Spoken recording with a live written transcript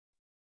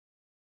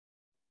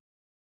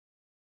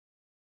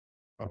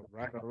All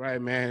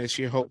right, man. It's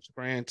your host,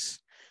 France.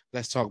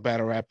 Let's Talk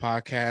Battle Rap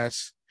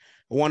podcast.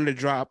 I wanted to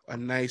drop a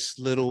nice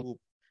little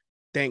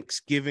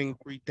pre-Thanksgiving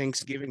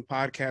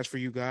podcast for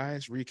you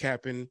guys,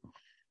 recapping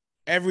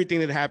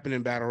everything that happened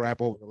in battle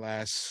rap over the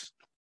last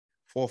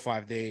 4 or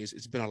 5 days.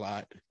 It's been a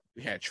lot.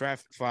 We had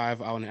Traffic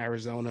 5 out in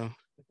Arizona,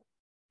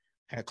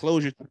 had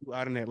Closure 2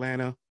 out in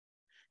Atlanta,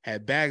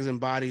 had Bags and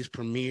Bodies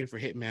premiere for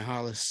Hitman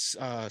Hollis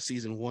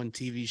season 1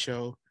 TV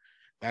show,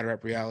 battle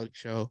rap reality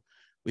show.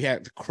 We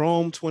had the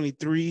Chrome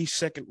 23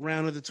 second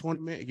round of the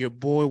tournament. Your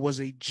boy was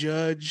a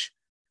judge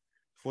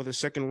for the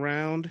second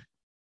round.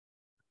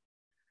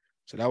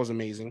 So that was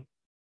amazing.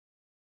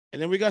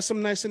 And then we got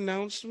some nice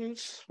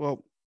announcements.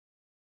 Well,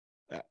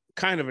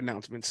 kind of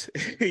announcements.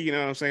 You know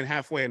what I'm saying?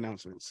 Halfway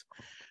announcements.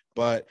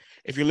 But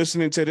if you're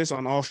listening to this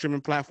on all streaming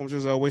platforms,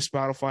 as always,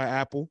 Spotify,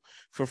 Apple,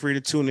 feel free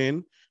to tune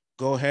in.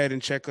 Go ahead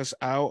and check us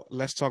out.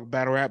 Let's talk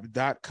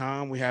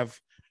battlerap.com. We have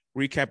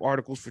recap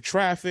articles for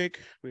Traffic.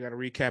 We got a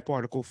recap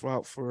article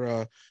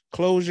for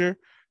Closure,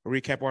 a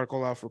recap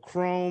article out for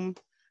Chrome.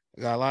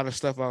 We got a lot of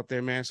stuff out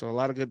there, man. So a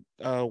lot of good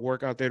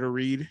work out there to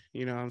read.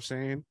 You know what I'm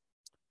saying?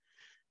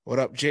 What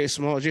up, Jay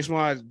Small? Jay Small,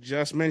 I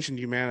just mentioned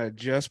you, man. I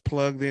just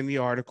plugged in the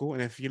article.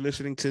 And if you're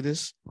listening to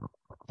this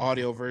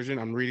audio version,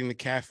 I'm reading the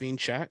caffeine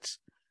chats.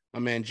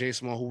 My man Jay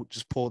Small, who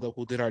just pulled up,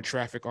 who did our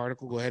Traffic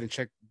article. Go ahead and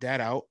check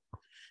that out.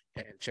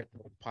 And check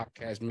the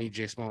podcast me,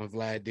 Jay Small, and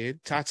Vlad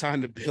did. Tata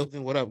in the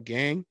building. What up,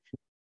 gang?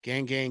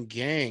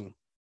 Gang.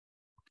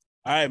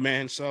 All right,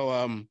 man. So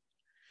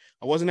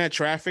I wasn't at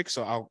Traffic,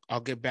 so I'll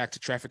get back to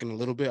Traffic in a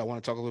little bit. I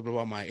want to talk a little bit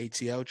about my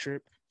ATL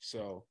trip.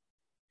 So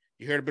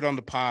you heard a bit on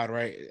the pod,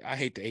 right? I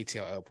hate the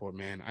ATL airport,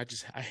 man.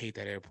 I hate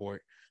that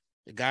airport.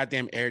 The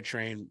goddamn air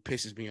train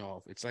pisses me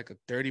off. It's like a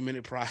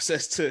 30-minute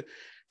process to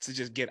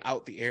just get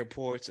out the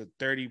airport. It's a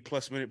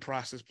 30+ minute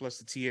process plus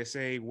the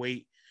TSA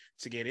wait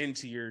to get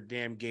into your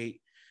damn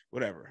gate.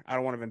 Whatever. I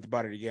don't want to vent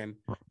about it again.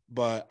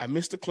 But I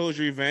missed the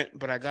Closure event,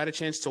 but I got a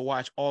chance to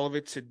watch all of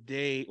it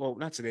today. Well,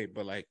 not today,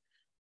 but like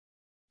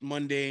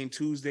Monday and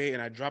Tuesday,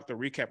 and I dropped a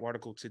recap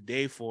article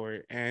today for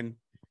it. And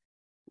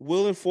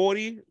Will and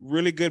 40,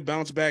 really good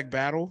bounce back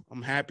battle.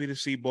 I'm happy to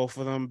see both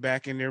of them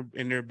back in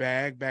their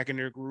bag, back in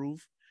their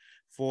groove.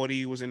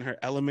 40 was in her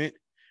element.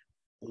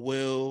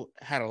 Will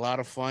had a lot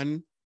of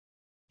fun.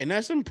 And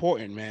that's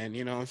important, man.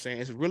 You know what I'm saying?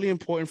 It's really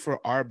important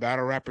for our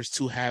battle rappers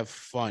to have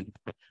fun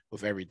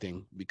with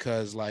everything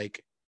because,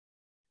 like,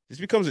 this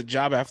becomes a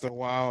job after a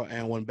while.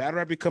 And when battle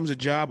rap becomes a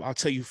job, I'll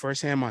tell you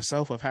firsthand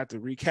myself, I've had to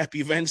recap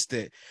events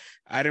that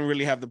I didn't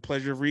really have the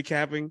pleasure of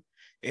recapping.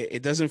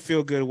 It doesn't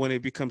feel good when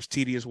it becomes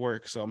tedious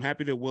work. So I'm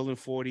happy that Will and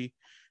 40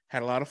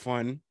 had a lot of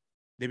fun.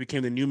 They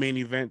became the new main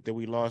event that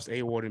we lost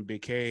A-Ward and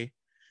Big K.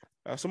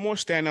 Some more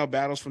standout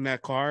battles from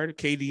that card.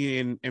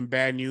 KD and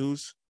Bad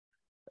News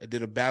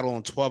did a battle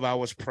on 12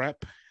 hours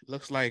prep.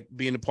 Looks like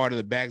being a part of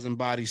the Bags and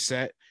Bodies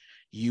set,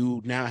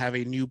 you now have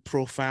a new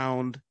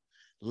profound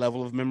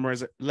level of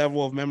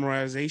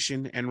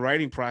memorization and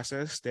writing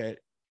process that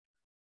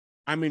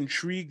I'm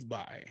intrigued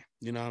by.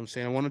 You know what I'm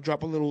saying? I want to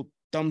drop a little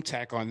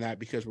thumbtack on that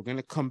because we're going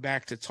to come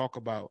back to talk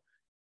about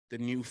the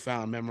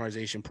newfound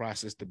memorization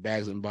process the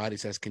Bags and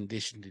Bodies has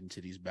conditioned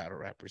into these battle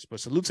rappers. But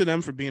salute to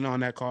them for being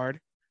on that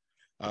card.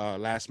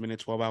 Last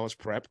minute, 12 hours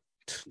prep.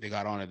 They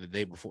got on it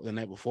the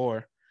night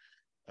before.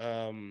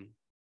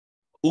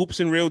 Oops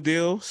and Real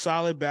Deal,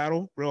 solid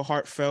battle, real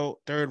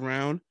heartfelt, third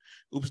round.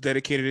 Oops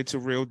dedicated it to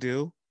Real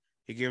Deal.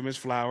 He gave him his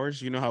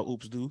flowers. You know how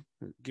Oops do.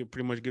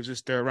 Pretty much gives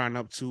his third round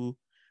up to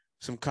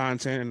some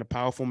content and a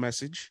powerful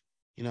message.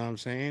 You know what I'm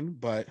saying?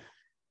 But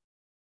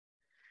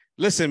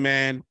listen,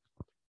 man,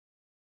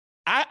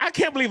 I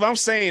can't believe I'm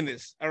saying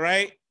this, all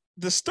right?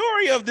 The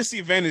story of this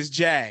event is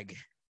Jag.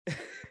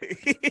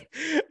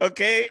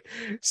 Okay?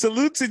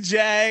 Salute to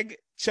Jag,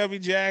 Chubby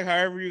Jag,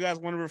 however you guys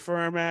want to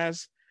refer him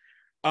as.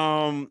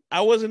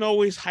 I wasn't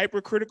always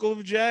hypercritical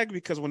of Jag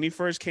because when he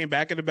first came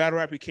back into battle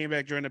rap, he came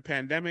back during the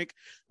pandemic,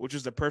 which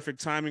was the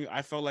perfect timing.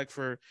 I felt like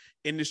for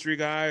industry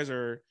guys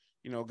or,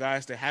 you know,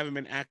 guys that haven't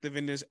been active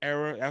in this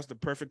era, that was the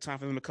perfect time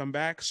for them to come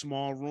back.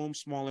 Small room,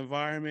 small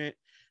environment.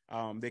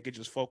 They could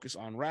just focus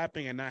on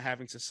rapping and not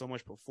having to so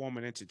much perform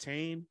and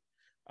entertain.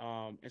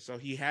 And so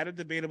he had a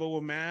debatable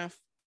with Math.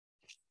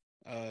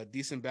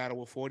 Decent battle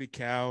with 40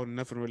 Cal.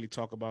 Nothing to really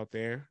talk about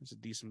there. It's a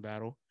decent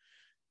battle.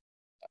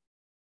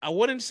 I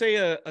wouldn't say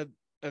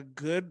a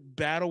good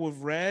battle with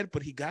Red,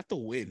 but he got the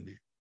win,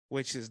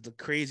 which is the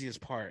craziest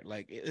part.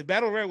 Like the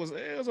battle with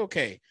Red was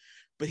okay,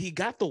 but he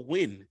got the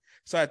win.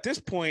 So at this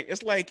point,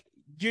 it's like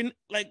you're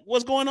like,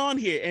 what's going on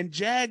here? And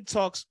Jag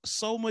talks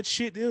so much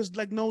shit. There's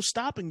like no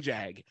stopping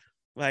Jag.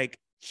 Like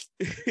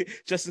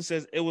Justin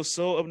says, it was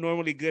so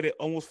abnormally good. It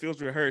almost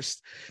feels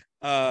rehearsed.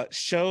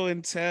 Show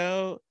and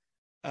tell.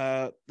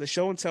 The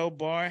show and tell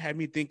bar had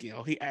me thinking,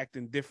 oh, he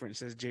acting different,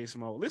 says Jay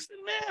Smo. Listen,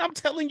 man, I'm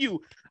telling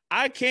you,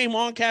 I came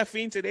on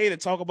Caffeine today to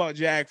talk about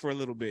Jag for a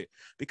little bit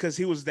because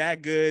he was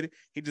that good.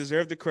 He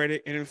deserved the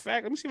credit. And in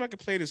fact, let me see if I can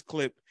play this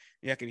clip.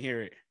 Yeah, I can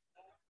hear it.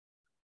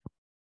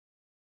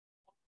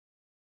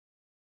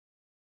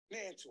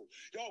 mantle.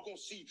 Y'all gonna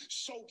see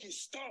show get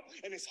stomped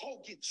and this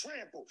hoe get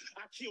trampled.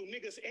 I kill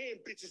niggas and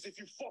bitches if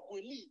you fuck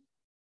with me.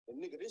 And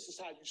nigga, this is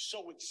how you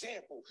show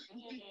example.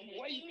 You think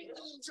you wavy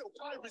until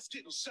pirates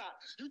getting shot.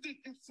 You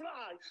think you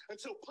fly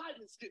until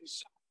pilots getting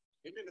shot.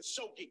 And then the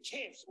show get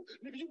canceled.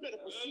 Nigga, you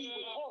better proceed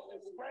with caution,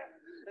 scrap,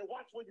 and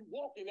watch where you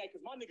walking at,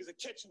 because my niggas will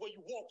catch you where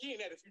you walk in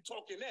at if you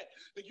talking that.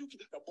 Nigga,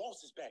 the boss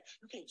is back.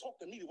 You can't talk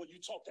to me the way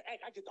you talk to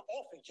act. I get the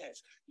offing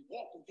cats. He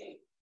walking dead.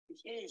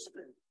 His hands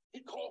spinning.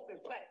 He coughing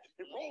black.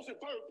 If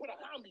Rosenberg put a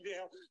homie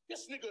down,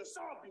 this nigga a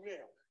zombie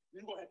now.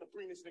 You gonna have to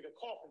bring this nigga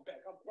coughing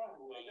back. I'm proud.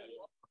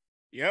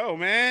 Yo,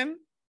 man.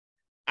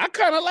 I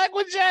kind of like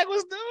what Jack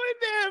was doing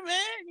there,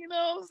 man. You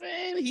know what I'm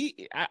saying?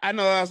 I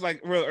know I was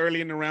like real early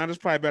in the round. There's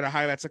probably better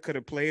highlights I could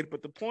have played,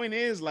 but the point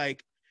is,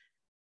 like,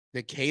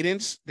 the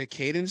cadence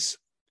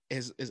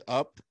is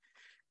up.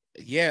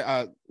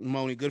 Yeah,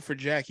 Moni, good for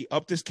Jack. He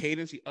upped his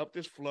cadence, he upped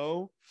his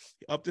flow,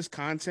 he upped his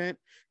content.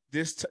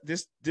 This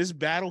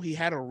battle, he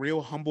had a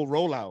real humble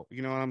rollout.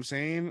 You know what I'm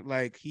saying?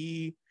 Like,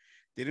 he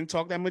didn't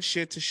talk that much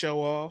shit to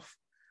show off.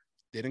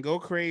 Didn't go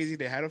crazy.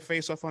 They had a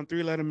face-off on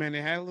 3 Letter Men.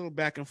 They had a little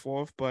back and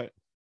forth, but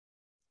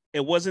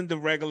it wasn't the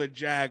regular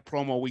Jag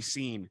promo we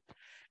seen.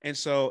 And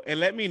so it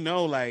let me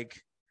know,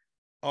 like,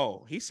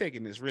 oh, he's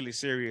taking this really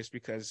serious,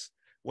 because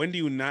when do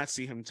you not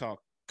see him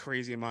talk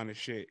crazy amount of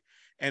shit?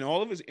 And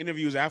all of his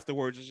interviews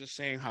afterwards is just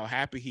saying how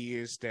happy he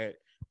is that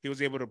he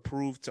was able to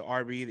prove to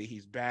RBE that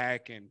he's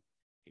back and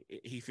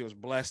he feels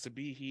blessed to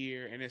be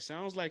here. And it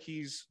sounds like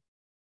he's,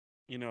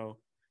 you know,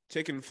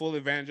 taking full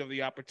advantage of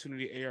the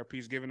opportunity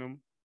ARP's given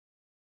him.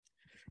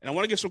 And I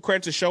want to give some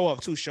credit to Show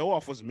Off too. Show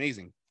Off was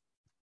amazing.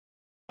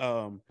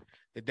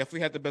 They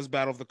definitely had the best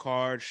battle of the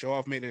card. Show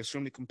Off made it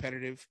extremely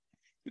competitive.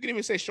 You can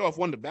even say Show Off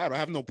won the battle. I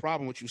have no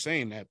problem with you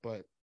saying that.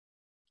 But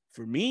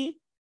for me,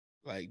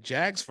 like,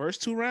 Jag's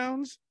first 2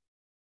 rounds,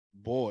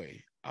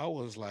 boy, I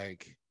was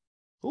like,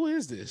 who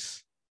is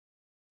this?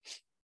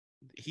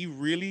 He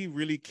really,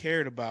 really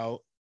cared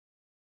about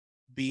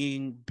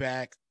being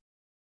back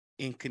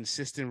in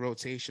consistent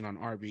rotation on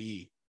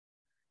RBE.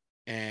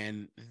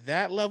 And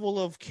that level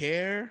of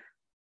care,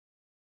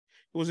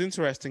 it was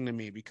interesting to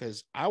me,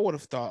 because I would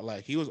have thought,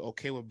 like, he was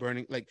okay with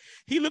burning. Like,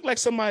 he looked like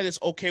somebody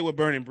that's okay with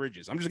burning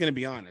bridges. I'm just going to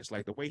be honest.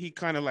 Like, the way he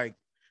kind of, like,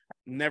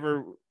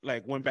 never,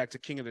 like, went back to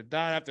King of the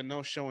Dot after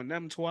no showing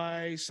them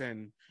twice.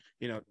 And,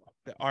 you know,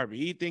 the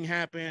RBE thing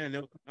happened. And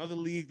there was another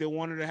league that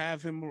wanted to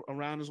have him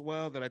around as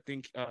well that I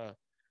think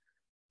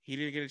he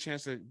didn't get a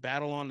chance to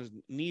battle on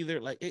neither.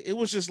 Like, it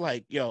was just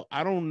like, yo,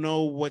 I don't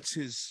know what's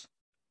his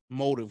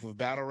motive with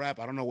battle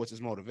rap. I don't know what's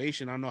his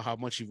motivation. I don't know how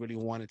much he really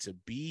wanted to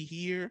be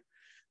here,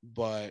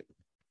 but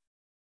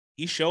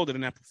he showed it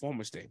in that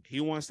performance day. He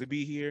wants to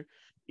be here.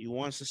 He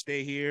wants to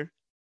stay here.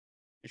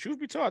 And truth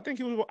be told,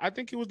 I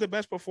think he was the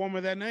best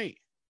performer that night.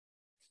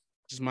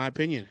 This is my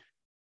opinion.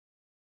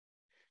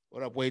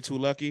 What up, Way Too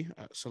Lucky?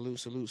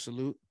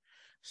 Salute.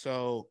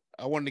 So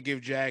I wanted to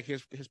give Jag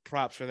his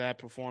props for that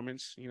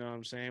performance. You know what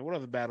I'm saying? What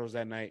other battles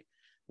that night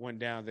went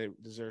down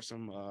that deserve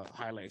some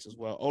highlights as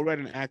well? ORED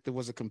and Active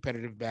was a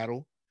competitive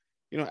battle.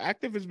 You know,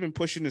 Active has been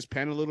pushing his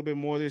pen a little bit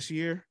more this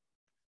year.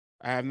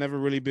 I have never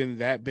really been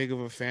that big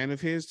of a fan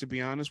of his, to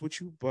be honest with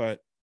you, but,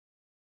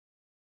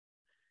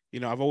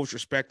 you know, I've always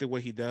respected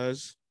what he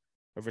does.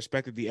 I've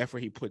respected the effort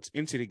he puts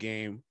into the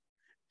game,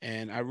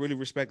 and I really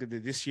respected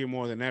that this year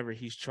more than ever,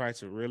 he's tried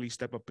to really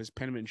step up his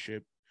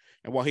penmanship.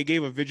 And while he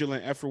gave a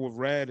vigilant effort with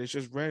Red, it's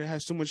just Red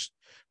has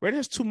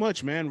too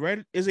much, man.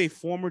 Red is a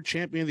former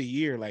champion of the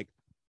year. Like,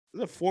 this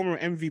is a former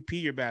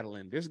MVP you're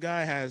battling. This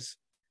guy has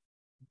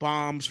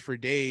bombs for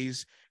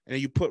days, and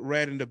then you put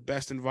Red in the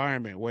best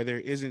environment where there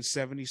isn't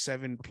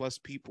 77 plus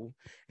people.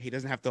 He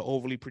doesn't have to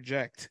overly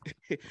project.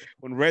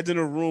 When Red's in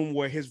a room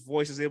where his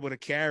voice is able to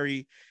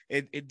carry,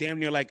 it damn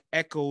near like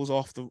echoes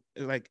off the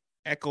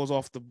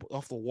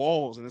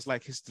walls, and it's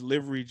like his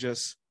delivery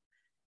just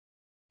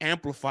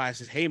amplifies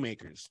his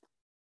haymakers.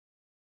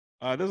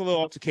 There's a little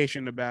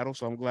altercation in the battle,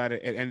 so I'm glad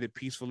it ended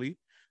peacefully,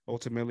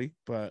 ultimately.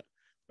 But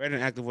Red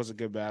and Active was a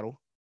good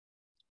battle.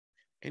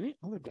 Any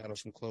other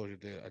battles from Closure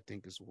that I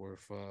think is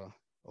worth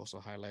also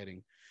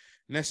highlighting?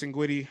 Ness and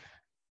Gwitty.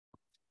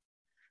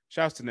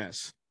 Shouts to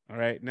Ness. All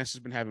right. Ness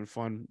has been having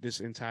fun this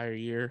entire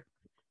year.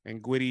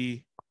 And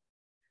Gwitty's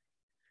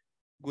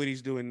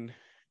doing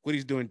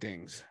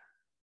things.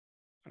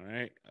 All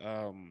right.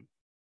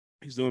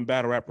 He's doing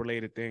battle rap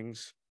related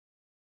things.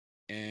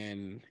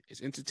 And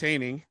it's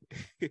entertaining.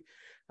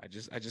 I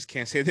just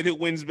can't say that it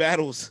wins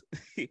battles.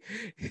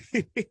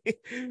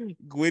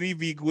 Gwitty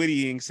be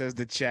Gwittying, says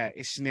the chat.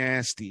 It's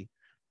nasty.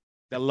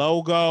 The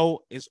logo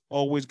is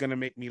always gonna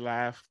make me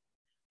laugh.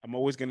 I'm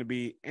always gonna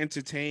be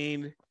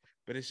entertained,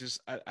 but it's just,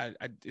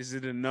 is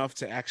it enough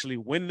to actually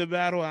win the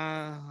battle?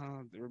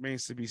 It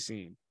remains to be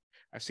seen.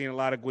 I've seen a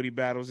lot of Gwitty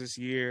battles this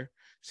year.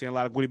 Seen a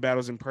lot of Gwitty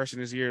battles in person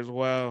this year as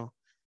well.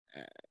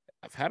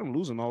 I've had him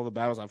losing all the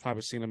battles I've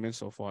probably seen him in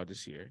so far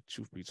this year,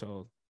 truth be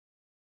told.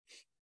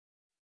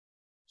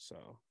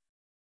 So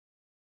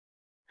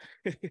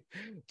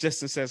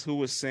Justin says, who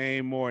was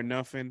saying more or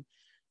nothing?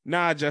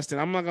 Nah, Justin,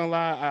 I'm not gonna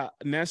lie.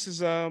 Ness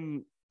is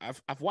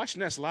I've watched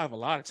Ness live a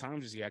lot of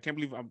times this year. I can't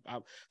believe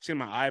I've seen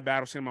my Eye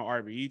battle, seen my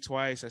RBE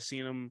twice. I've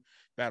seen him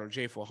battle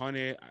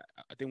J400.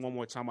 I think one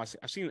more time I've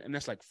seen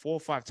Ness like 4 or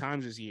 5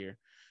 times this year.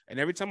 And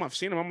every time I've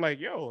seen him, I'm like,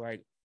 yo,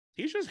 like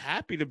he's just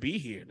happy to be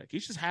here. Like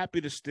he's just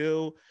happy to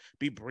still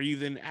be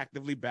breathing,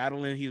 actively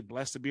battling. He's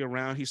blessed to be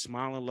around. He's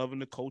smiling, loving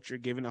the culture,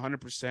 giving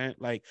 100%.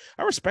 Like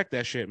I respect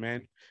that shit,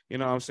 man. You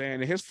know what I'm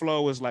saying? And his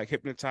flow is like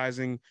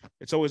hypnotizing.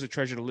 It's always a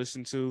treasure to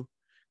listen to.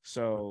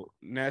 So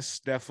Ness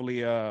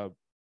definitely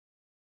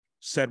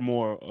said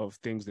more of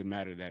things that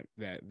matter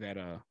that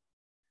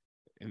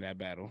in that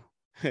battle.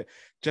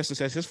 Justin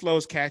says his flow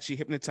is catchy,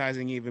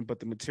 hypnotizing even,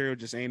 but the material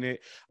just ain't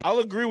it. I'll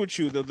agree with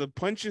you. The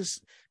punches,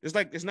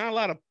 there's not a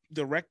lot of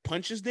direct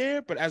punches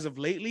there, but as of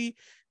lately,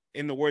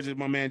 in the words of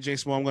my man Jay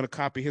Small, I'm going to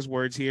copy his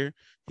words here.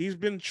 He's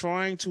been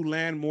trying to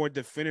land more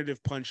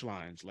definitive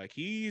punchlines. Like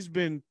he's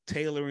been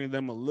tailoring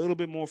them a little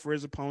bit more for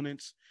his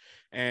opponents.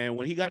 And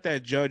when he got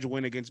that judge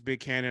win against Big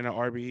Cannon at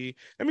RBE,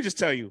 let me just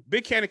tell you,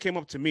 Big Cannon came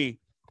up to me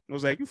and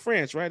was like, "You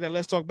France, right? That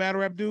Let's Talk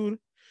Battle Rap dude.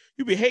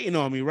 You be hating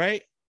on me,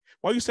 right?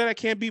 Why you said I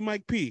can't beat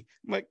Mike P?"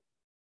 I'm like,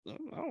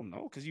 I don't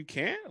know, because you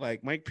can't.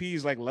 Like Mike P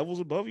is like levels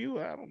above you.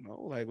 I don't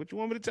know. Like what you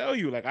want me to tell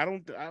you? Like I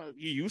don't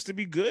you used to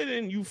be good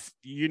and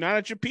you're not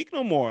at your peak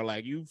no more.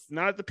 Like you've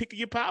not at the peak of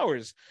your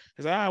powers.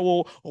 Because I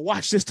will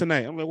watch this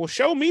tonight. I'm like, well,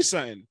 show me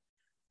something.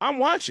 I'm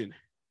watching.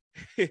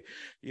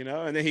 You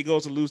know, and then he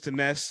goes to lose to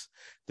Ness,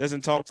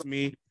 doesn't talk to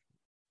me,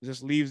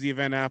 just leaves the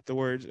event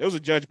afterwards. It was a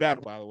judge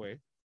battle, by the way.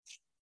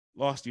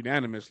 Lost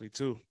unanimously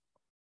too.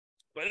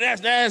 But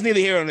that's neither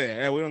here nor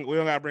there. We don't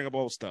gotta bring up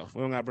old stuff.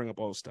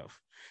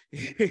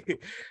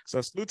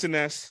 So salute to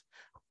Ness.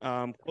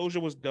 Closure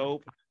was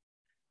dope.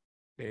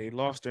 They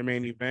lost their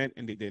main event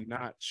and they did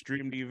not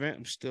stream the event.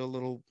 I'm still a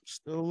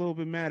little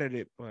bit mad at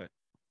it, but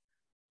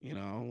you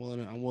know,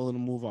 I'm willing to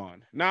move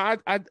on. Now,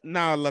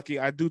 Lucky,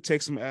 I do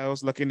take some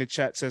L's. Lucky in the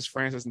chat says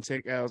France doesn't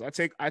take L's. I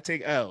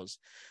take L's.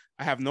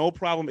 I have no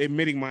problem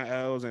admitting my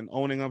L's and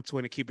owning up to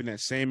it and keeping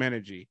that same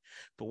energy.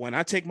 But when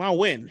I take my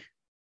win,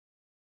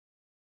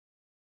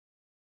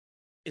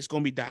 it's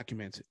going to be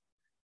documented.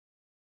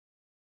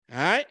 All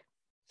right?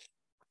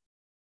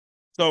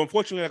 So,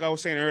 unfortunately, like I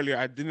was saying earlier,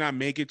 I did not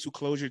make it to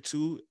Closure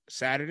 2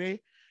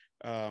 Saturday.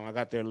 I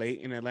got there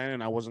late in Atlanta,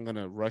 and I wasn't going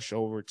to rush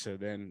to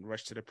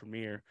the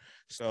premiere.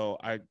 So,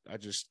 I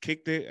just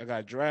kicked it. I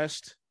got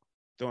dressed,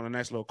 throwing a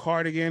nice little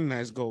cardigan,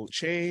 nice gold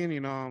chain,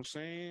 you know what I'm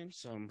saying?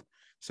 Some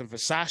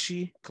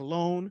Versace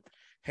cologne,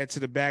 head to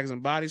the Bags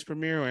and Bodies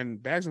premiere,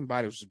 and Bags and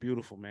Bodies was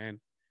beautiful, man.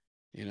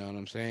 You know what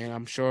I'm saying?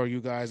 I'm sure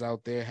you guys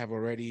out there have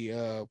already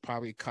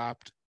probably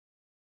copped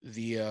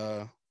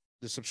the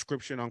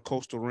subscription on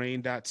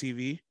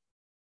coastalrain.tv,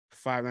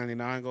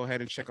 $5.99. Go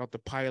ahead and check out the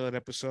pilot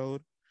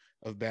episode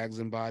of Bags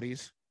and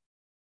Bodies.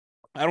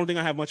 I don't think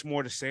I have much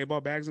more to say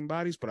about Bags and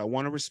Bodies, but I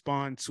want to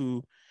respond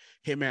to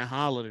Hitman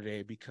Holla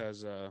today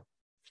because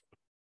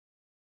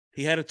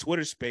he had a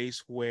Twitter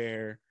space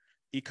where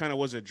he kind of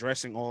was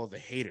addressing all of the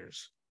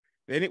haters.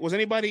 Was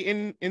anybody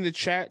in the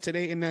chat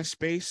today in that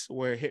space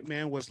where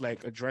Hitman was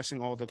like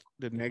addressing all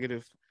the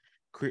negative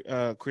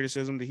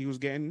criticism that he was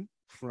getting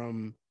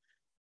from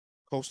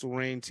Coastal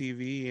Rain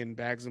TV and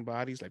Bags and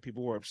Bodies? Like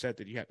people were upset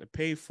that you had to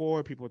pay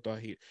for it. People thought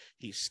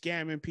he's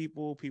scamming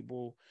people.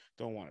 People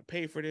don't want to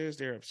pay for this.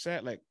 They're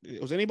upset. Like,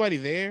 was anybody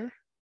there?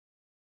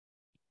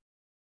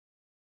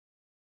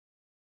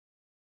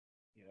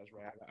 Yeah, that's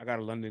right. I got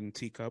a London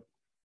teacup.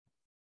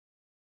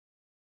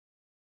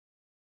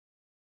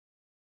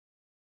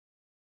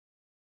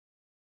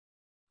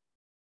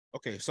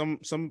 Okay, some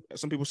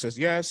people says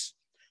yes.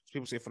 Some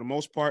people say for the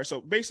most part.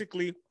 So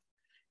basically,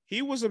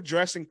 he was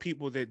addressing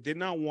people that did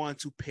not want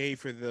to pay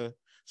for the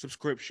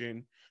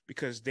subscription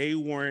because they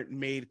weren't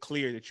made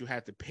clear that you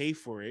had to pay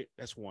for it.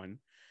 That's one.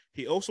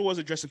 He also was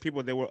addressing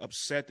people that were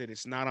upset that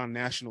it's not on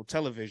national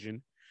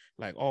television.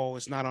 Like, oh,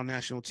 it's not on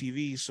national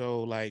TV.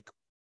 So like,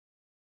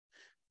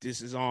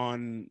 this is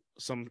on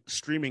some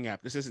streaming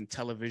app. This isn't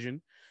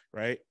television,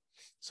 right?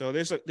 So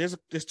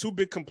there's two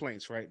big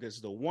complaints, right? There's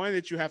the one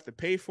that you have to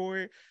pay for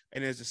it,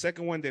 and there's the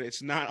second one that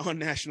it's not on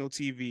national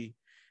TV.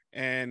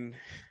 And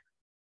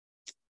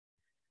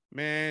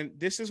man,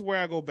 this is where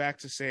I go back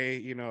to say,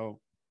 you know,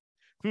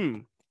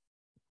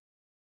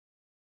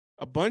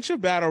 a bunch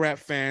of battle rap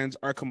fans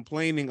are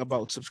complaining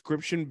about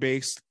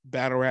subscription-based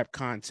battle rap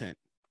content.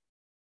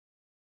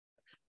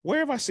 Where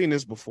have I seen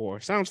this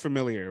before? Sounds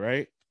familiar,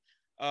 right?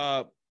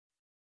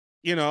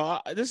 You know,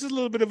 this is a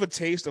little bit of a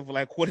taste of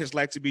like what it's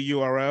like to be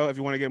URL. If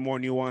you want to get more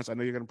nuance, I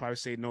know you're going to probably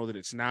say no, that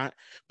it's not.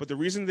 But the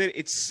reason that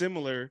it's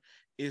similar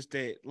is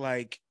that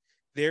like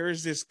there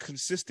is this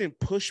consistent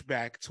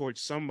pushback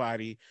towards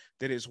somebody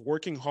that is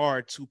working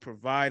hard to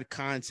provide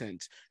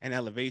content and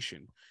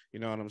elevation. You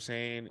know what I'm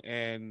saying?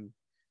 And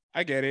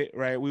I get it,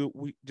 right?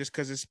 We just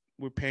because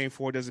we're paying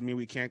for it doesn't mean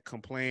we can't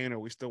complain or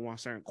we still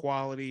want certain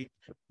quality.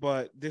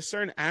 But there's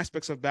certain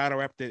aspects of battle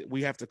rap that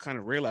we have to kind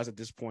of realize at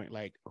this point,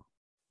 like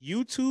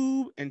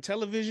YouTube and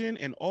television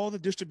and all the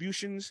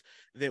distributions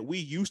that we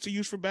used to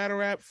use for battle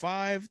rap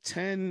 5,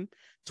 10,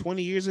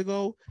 20 years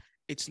ago,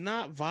 it's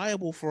not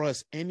viable for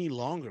us any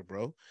longer,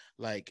 bro.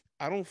 Like,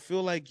 I don't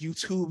feel like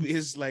YouTube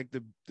is like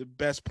the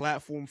best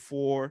platform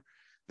for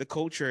the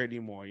culture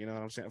anymore. You know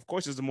what I'm saying? Of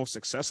course, it's the most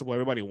accessible.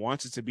 Everybody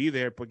wants it to be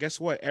there, but guess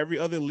what? Every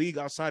other league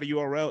outside of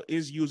URL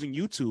is using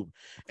YouTube,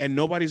 and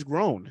nobody's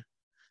grown.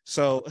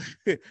 So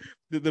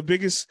the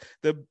biggest,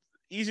 the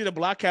Easy to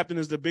Block Captain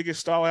is the biggest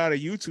star out of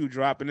YouTube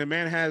drop, and the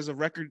man has a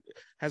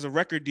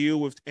record deal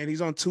with, and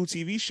he's on 2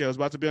 TV shows,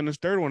 about to be on his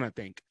 3rd one, I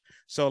think.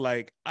 So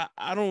like,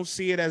 I don't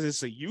see it as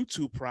it's a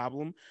YouTube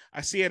problem.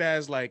 I see it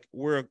as like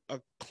we're a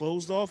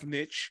closed off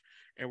niche,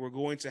 and we're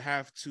going to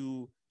have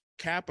to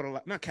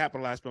not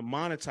capitalize, but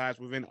monetize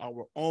within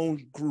our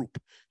own group.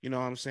 You know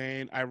what I'm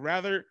saying?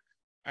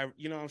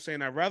 You know what I'm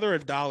saying? I'd rather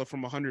 $1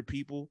 from 100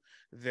 people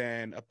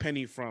than a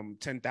penny from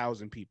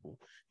 10,000 people.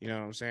 You know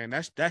what I'm saying?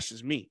 That's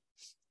just me.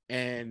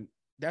 And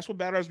that's what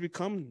battle has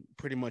become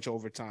pretty much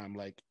over time.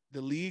 Like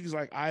the leagues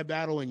like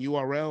iBattle and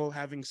URL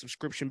having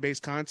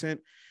subscription-based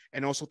content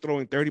and also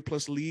throwing 30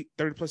 plus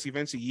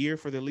events a year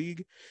for the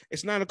league.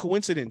 It's not a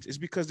coincidence. It's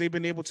because they've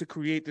been able to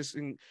create this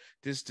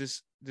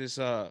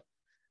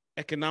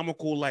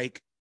economical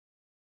like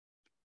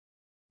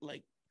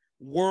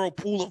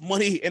whirlpool of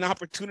money and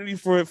opportunity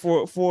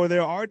for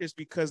their artists,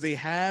 because they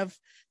have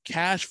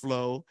cash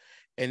flow,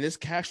 and this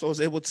cash flow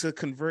is able to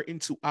convert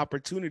into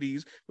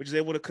opportunities, which is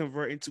able to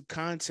convert into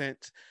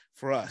content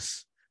for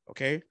us.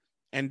 Okay.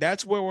 And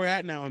that's where we're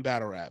at now in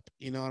battle rap.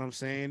 You know what I'm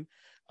saying?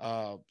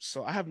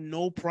 So I have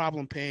no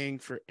problem paying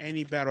for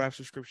any battle rap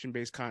subscription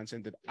based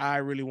content that I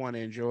really want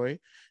to enjoy.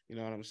 You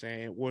know what I'm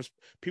saying?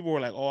 People were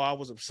like, "Oh, I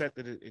was upset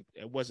that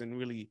it wasn't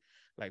really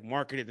like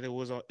marketed, that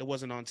it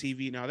wasn't on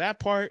TV." Now that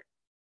part,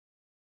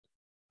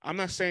 I'm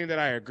not saying that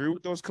I agree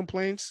with those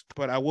complaints,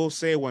 but I will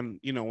say when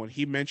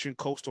he mentioned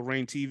Coastal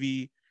Rain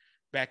TV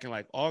back in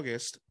like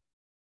August,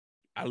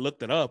 I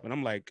looked it up and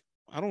I'm like,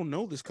 I don't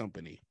know this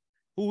company.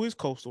 Who is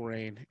Coastal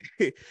Rain?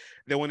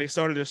 Then when they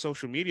started their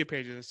social media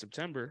pages in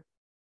September,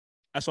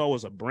 I saw it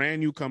was a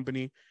brand new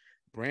company,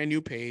 brand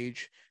new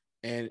page,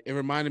 and it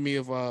reminded me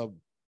of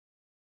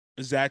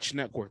Zatch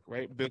Network,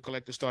 right? Bill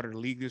Collector started a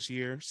league this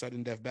year,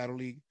 Sudden Death Battle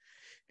League,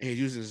 and he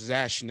uses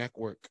Zatch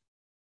Network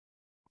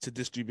to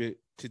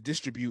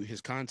distribute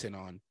his content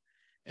on.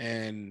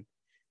 And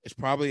it's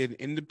probably an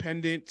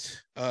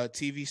independent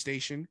TV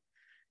station.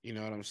 You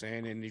know what I'm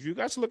saying? And if you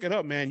guys look it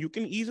up, man, you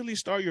can easily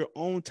start your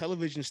own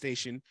television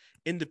station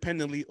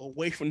independently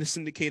away from the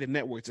syndicated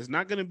networks. It's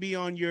not going to be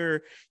on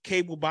your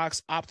cable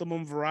box,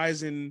 Optimum,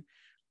 Verizon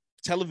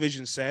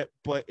television set,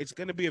 but it's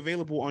going to be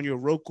available on your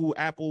Roku,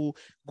 Apple,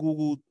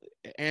 Google,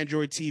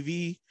 Android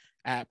TV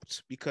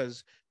apps,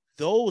 because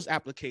those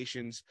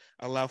applications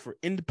allow for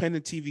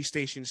independent TV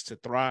stations to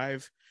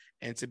thrive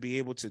and to be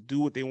able to do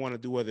what they want to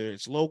do, whether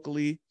it's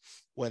locally,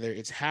 whether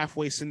it's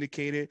halfway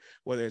syndicated,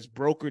 whether it's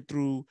brokered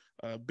through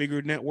a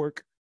bigger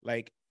network.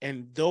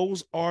 And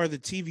those are the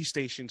TV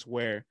stations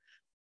where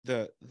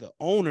the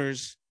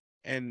owners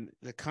and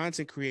the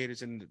content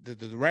creators and the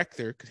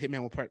director, because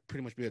Hitman will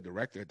pretty much be a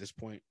director at this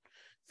point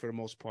for the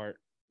most part,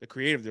 the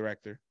creative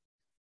director,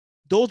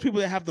 those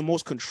people that have the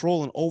most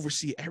control and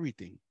oversee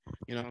everything.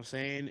 You know what I'm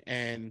saying?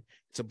 And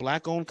it's a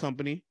Black-owned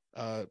company.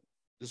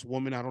 This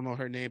woman, I don't know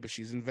her name, but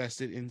she's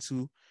invested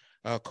into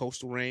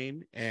Coastal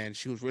Rain, and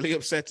she was really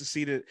upset to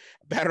see that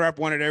Battle Rap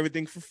wanted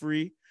everything for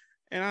free.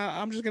 And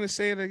I'm just gonna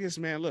say it, I guess,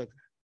 man. Look,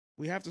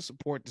 we have to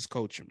support this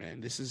culture,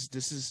 man. This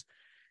is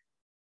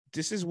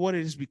what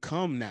it has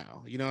become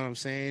now. You know what I'm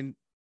saying?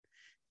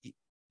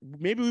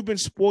 Maybe we've been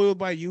spoiled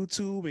by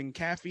YouTube and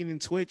caffeine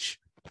and Twitch,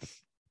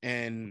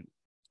 and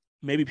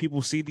maybe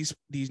people see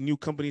these new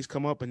companies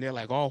come up and they're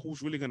like, "Oh,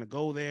 who's really gonna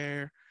go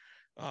there?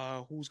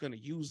 Who's gonna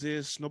use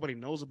this? Nobody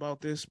knows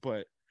about this."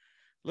 But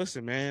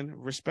listen, man,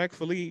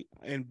 respectfully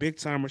and big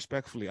time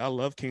respectfully, I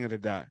love King of the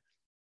Dot.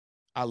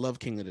 I love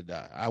King of the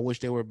Dot. I wish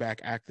they were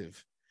back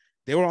active.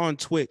 They were on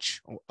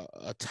Twitch,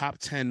 a top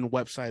 10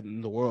 website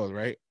in the world,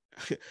 right?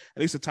 At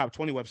least a top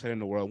 20 website in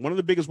the world, one of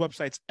the biggest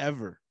websites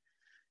ever.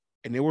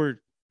 And they were,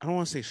 I don't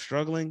want to say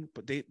struggling,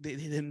 but they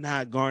did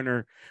not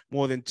garner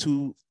more than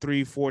 2,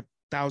 3,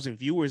 4,000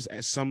 viewers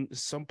at some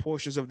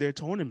portions of their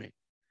tournament.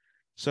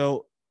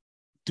 So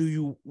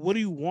what do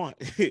you want?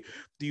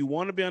 Do you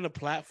want to be on a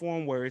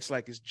platform where it's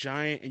like it's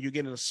giant and you're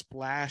getting a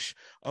splash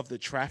of the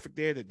traffic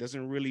there that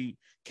doesn't really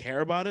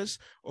care about us?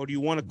 Or do you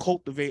want to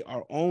cultivate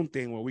our own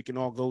thing where we can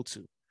all go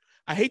to?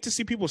 I hate to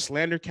see people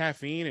slander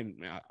caffeine,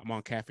 and I'm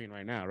on caffeine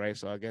right now, right?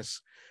 So I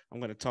guess I'm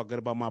going to talk good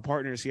about my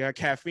partners here at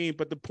caffeine.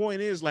 But the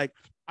point is, like,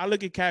 I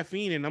look at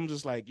caffeine and I'm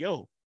just like,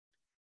 yo,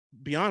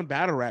 beyond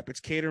battle rap, it's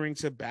catering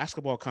to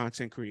basketball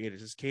content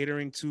creators. It's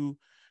catering to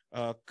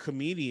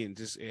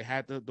comedians. It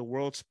had the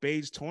World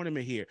Spades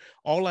tournament here.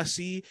 All I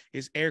see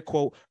is air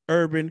quote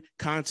urban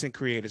content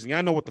creators, and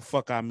y'all know what the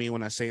fuck I mean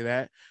when I say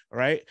that,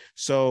 right?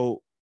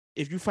 So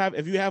if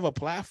you have a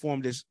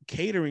platform that's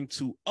catering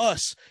to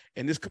us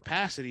in this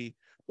capacity,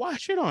 why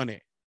shit on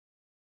it?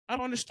 I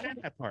don't understand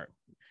that part.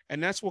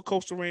 And that's what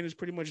Coastal Rain is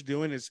pretty much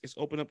doing. Is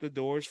open up the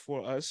doors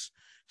for us.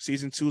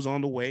 Season 2 is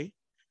on the way.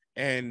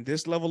 And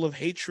this level of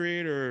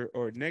hatred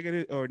or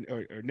negative or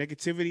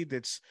negativity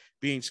that's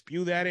being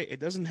spewed at it, it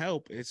doesn't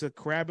help. It's a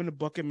crab in the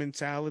bucket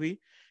mentality,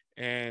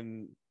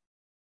 and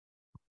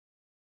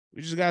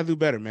we just gotta do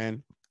better,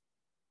 man.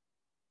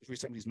 Read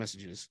some of these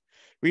messages.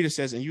 Rita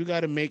says, and you got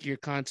to make your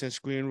content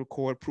screen and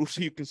record proof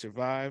so you can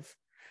survive.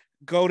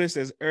 Goda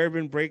says,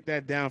 Urban, break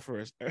that down for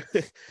us.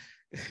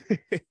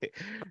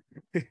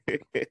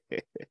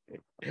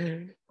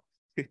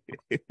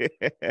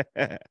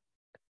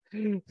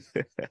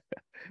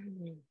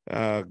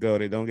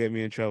 Goda, don't get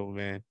me in trouble,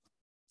 man.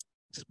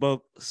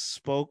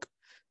 Spoke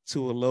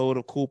to a load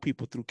of cool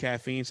people through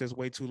caffeine, says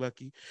way too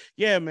lucky.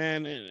 Yeah,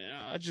 man.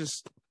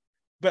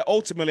 But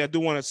ultimately, I do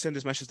want to send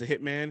this message to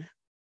Hitman.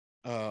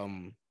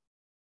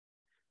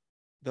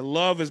 The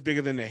love is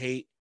bigger than the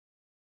hate.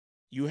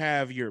 You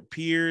have your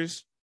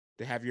peers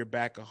that have your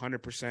back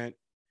 100%.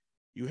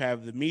 You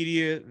have the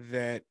media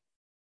that,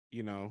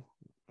 you know,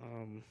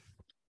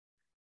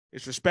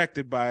 is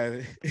respected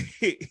by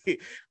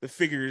the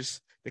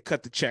figures that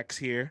cut the checks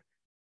here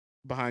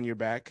behind your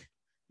back.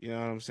 You know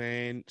what I'm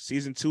saying?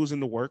 Season 2 is in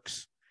the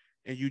works,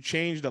 and you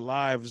change the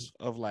lives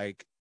of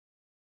like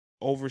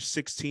over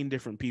 16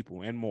 different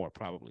people and more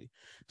probably.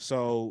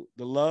 So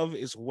the love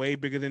is way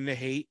bigger than the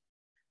hate.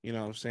 You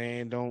know what I'm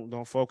saying?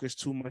 Don't focus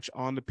too much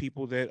on the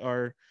people that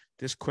are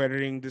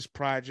discrediting this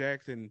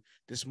project and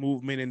this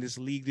movement and this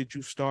league that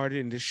you started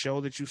and this show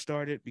that you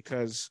started,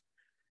 because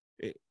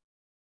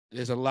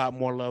there's a lot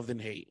more love than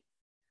hate.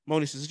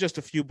 Moni says, it's just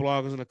a few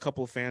bloggers and a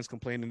couple of fans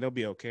complaining. They'll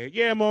be okay.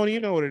 Yeah, Moni,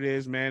 you know what it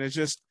is, man. It's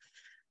just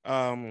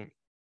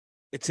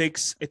it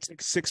takes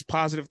 6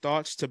 positive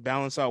thoughts to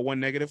balance out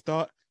 1 negative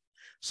thought.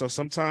 So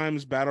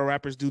sometimes battle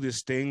rappers do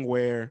this thing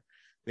where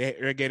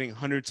they're getting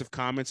hundreds of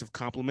comments of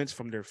compliments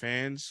from their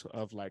fans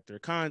of like their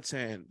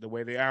content, the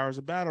way they are as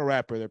a battle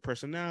rapper, their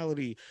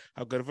personality,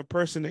 how good of a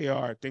person they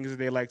are, things that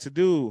they like to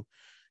do.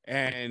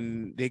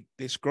 And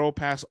they scroll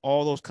past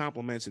all those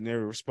compliments and they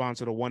respond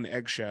to the one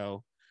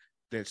eggshell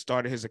that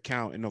started his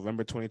account in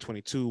November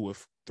 2022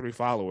 with 3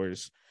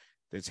 followers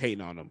that's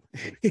hating on him.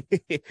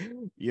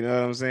 You know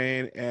what I'm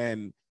saying?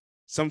 And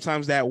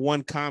sometimes that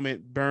one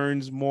comment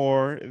burns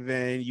more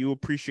than you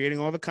appreciating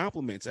all the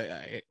compliments.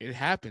 It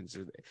happens.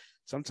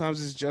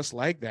 Sometimes it's just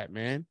like that,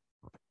 man.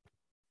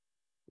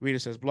 Rita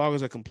says,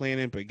 bloggers are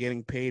complaining, but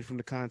getting paid from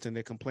the content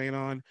they complain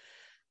on.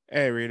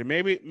 Hey, Rita,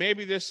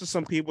 maybe this is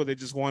some people that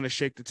just want to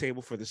shake the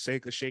table for the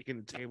sake of shaking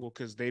the table,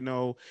 because they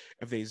know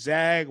if they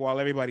zag while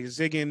everybody's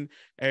zigging,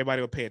 everybody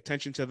will pay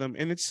attention to them.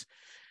 And it's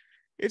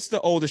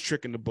the oldest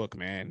trick in the book,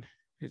 man.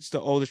 It's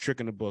the oldest trick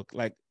in the book.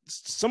 Like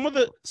some of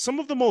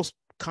the most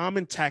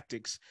common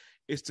tactics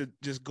is to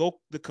just go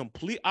the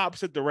complete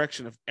opposite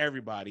direction of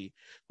everybody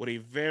with a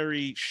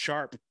very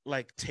sharp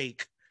like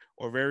take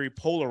or very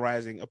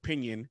polarizing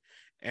opinion,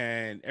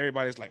 and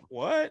everybody's like,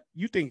 what?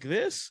 You think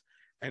this?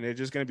 And they're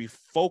just going to be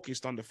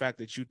focused on the fact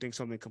that you think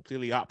something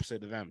completely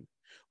opposite of them.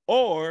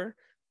 Or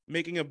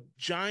making a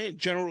giant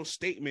general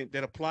statement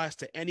that applies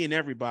to any and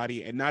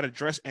everybody and not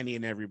address any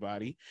and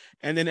everybody.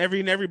 And then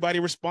everybody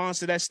responds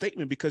to that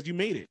statement because you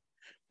made it.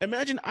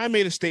 Imagine I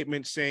made a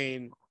statement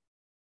saying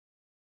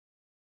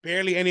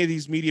barely any of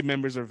these media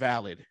members are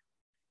valid.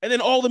 And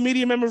then all the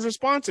media members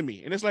respond to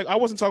me. And it's like, I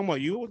wasn't talking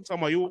about you. I wasn't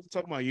talking about you. I wasn't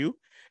talking about you.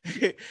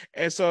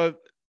 And so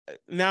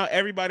now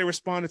everybody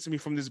responded to me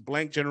from this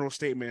blank general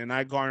statement, and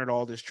I garnered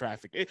all this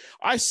traffic.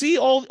 I see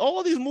all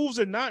of these moves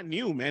are not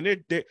new,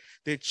 man.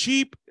 They're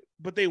cheap,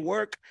 but they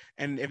work.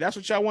 And if that's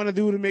what y'all want to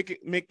do to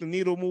make the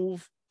needle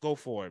move, go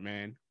for it,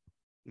 man.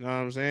 You know what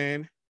I'm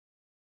saying?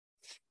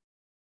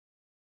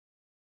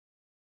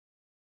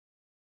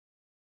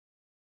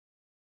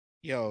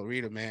 Yo,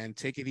 Rita, man,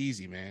 take it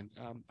easy, man.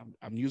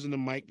 I'm using the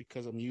mic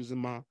because I'm using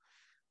my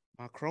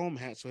Chrome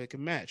hat so it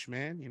can match,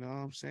 man. You know what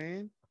I'm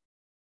saying?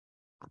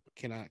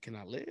 Can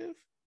I live?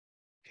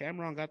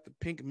 Cameron got the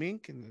pink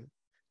mink and the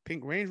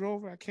pink Range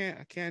Rover. I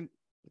can't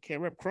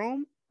rep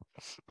Chrome.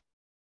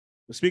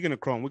 But speaking of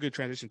Chrome, we could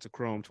transition to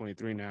Chrome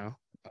 23 now.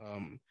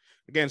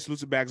 Again, salute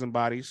to Bags and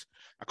Bodies.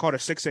 I caught a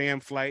 6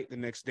 a.m. flight the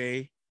next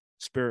day,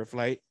 Spirit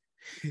flight.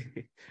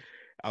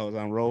 I was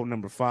on road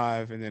number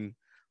 5, and then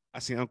I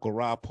seen Uncle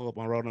Ra pull up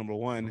on road number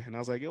 1, and I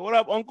was like, yo, what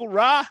up, Uncle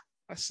Ra?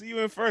 I see you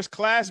in first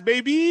class,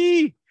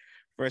 baby.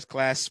 First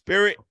class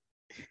Spirit.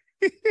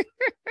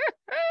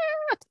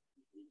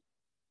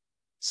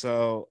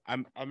 So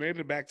I made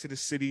it back to the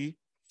city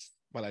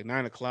by like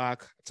 9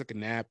 o'clock. I took a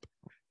nap.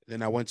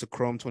 Then I went to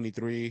Chrome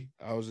 23.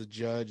 I was a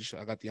judge.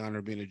 I got the honor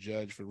of being a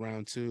judge for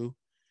round 2.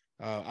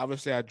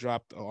 Obviously, I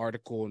dropped an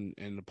article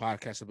in the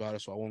podcast about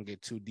it, so I won't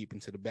get too deep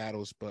into the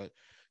battles. But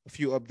a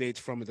few updates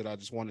from it that I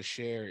just want to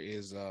share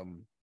is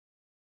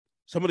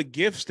some of the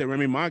gifts that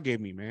Remy Ma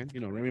gave me, man. You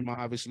know, Remy Ma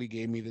obviously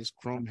gave me this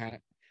Chrome hat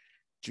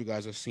that you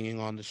guys are seeing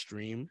on the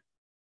stream.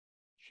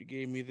 She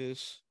gave me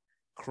this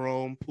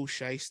Chrome Pooh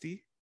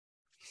Shiesty.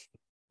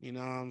 You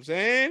know what I'm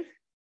saying?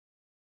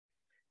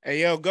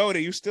 Hey, yo,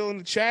 Goda, you still in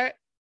the chat?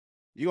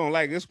 You gonna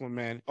like this one,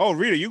 man. Oh,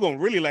 Rita, you gonna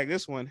really like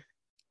this one.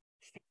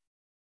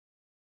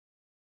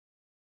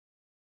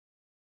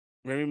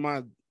 Remy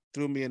Ma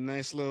threw me a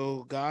nice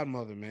little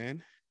godmother,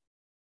 man.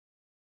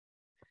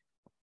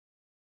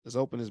 Let's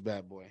open this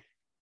bad boy.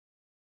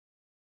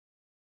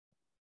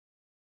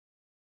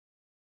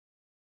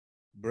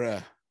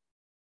 Bruh.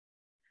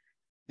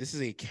 This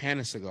is a can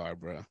of cigar,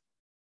 bruh.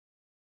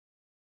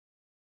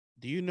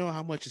 Do you know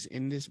how much is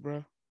in this,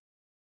 bruh?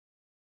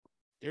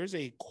 There's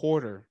a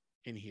quarter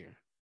in here.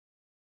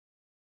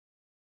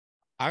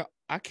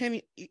 I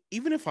can't,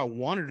 even if I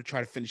wanted to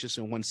try to finish this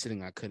in one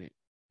sitting, I couldn't.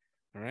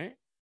 All right.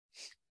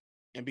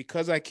 And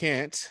because I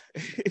can't,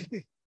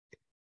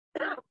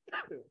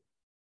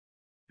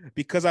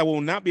 because I will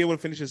not be able to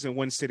finish this in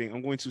one sitting,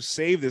 I'm going to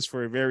save this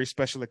for a very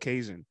special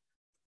occasion.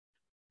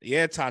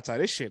 Yeah, Tata,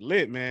 this shit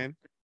lit, man.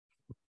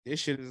 This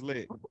shit is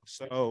lit.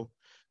 So,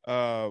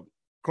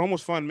 Chrome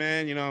was fun,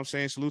 man. You know what I'm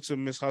saying? Salute to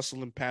Miss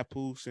Hustle and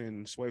Papoose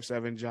and Swave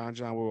 7, John.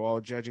 We were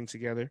all judging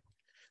together.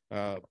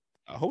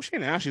 I hope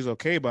Shayna Ashley's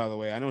okay, by the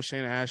way. I know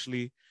Shayna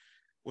Ashley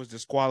was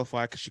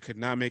disqualified because she could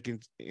not make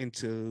it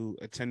into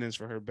attendance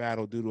for her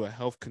battle due to a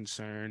health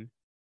concern.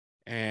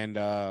 And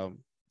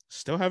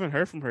still haven't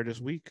heard from her this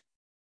week.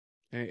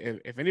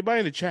 And if anybody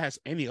in the chat has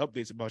any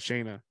updates about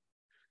Shayna,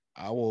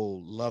 I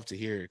will love to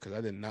hear it because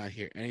I did not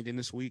hear anything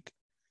this week.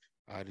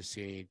 I didn't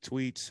see any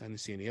tweets. I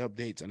didn't see any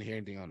updates. I didn't hear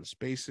anything on the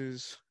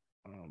spaces.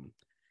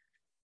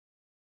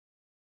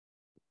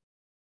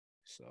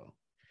 So,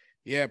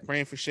 yeah,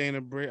 praying for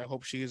Shayna Britt. I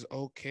hope she is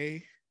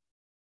okay.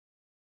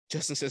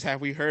 Justin says, have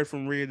we heard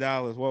from Rhea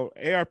Dollars? Well,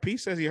 ARP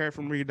says he heard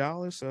from Rhea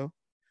Dollars, so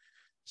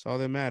that's all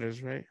that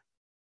matters, right?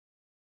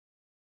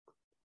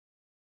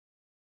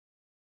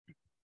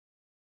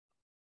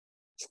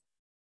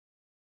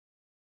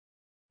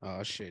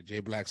 Oh, shit. Jay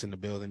Black's in the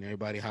building.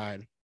 Everybody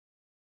hide.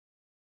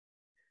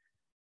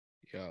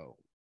 Yo,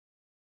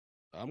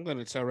 I'm going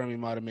to tell Remy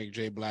Ma to make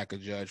Jay Black a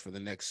judge for the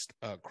next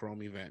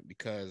Chrome event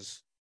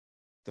because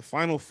the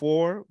final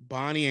four,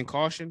 Bonnie and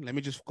Caution, let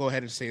me just go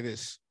ahead and say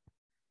this.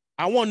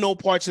 I want no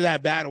parts of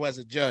that battle as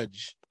a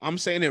judge. I'm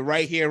saying it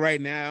right here,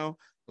 right now,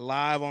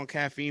 live on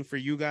Caffeine for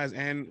you guys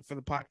and for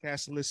the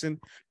podcast to listen.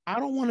 I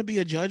don't want to be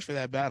a judge for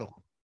that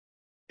battle.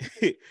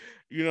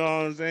 You know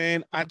what I'm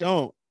saying? I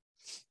don't.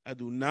 I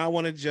do not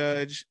want to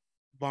judge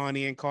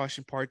Bonnie and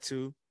Caution Part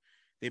 2.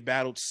 They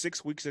battled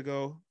 6 weeks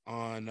ago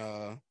on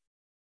what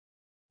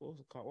was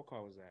the call? What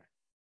call was that?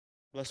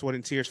 Blood, Sweat,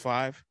 and Tears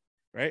 5,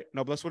 right?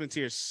 No, Blood, Sweat, and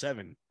Tears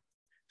 7.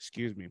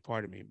 Excuse me,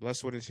 pardon me. Blood,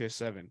 Sweat, and Tears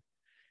 7.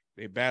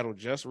 They battled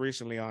just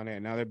recently on it.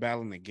 Now they're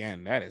battling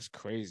again. That is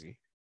crazy.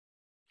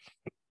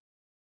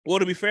 Well,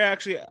 to be fair,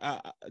 actually,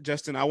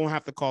 Justin, I won't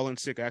have to call in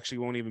sick. I actually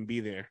won't even be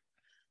there.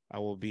 I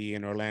will be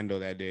in Orlando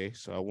that day,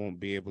 so I won't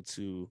be able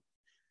to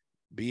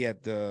be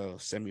at the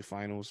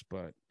semifinals.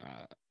 But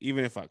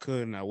even if I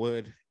could and I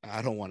would,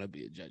 I don't want to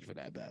be a judge for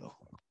that battle.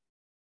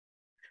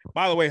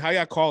 By the way, how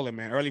y'all calling,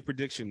 man? Early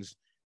predictions.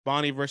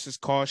 Bonnie versus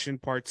Caution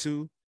Part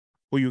 2.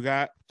 Who you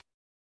got?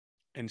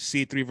 And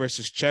C3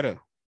 versus Cheddar.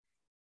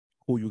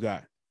 Who you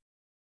got?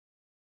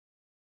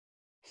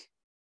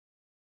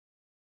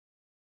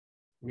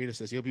 Rita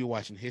says you'll be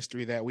watching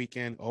history that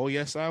weekend. Oh,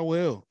 yes, I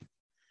will.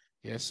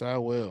 Yes, I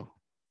will.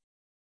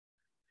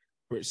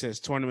 Britt says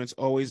tournaments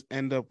always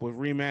end up with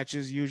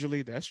rematches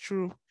usually. That's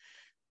true.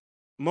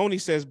 Moni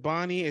says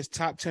Bonnie is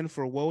top 10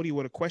 for Wody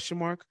with a question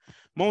mark.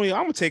 Moni,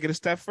 I'm going to take it a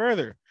step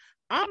further.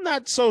 I'm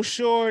not so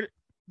sure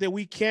that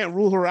we can't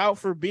rule her out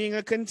for being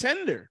a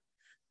contender.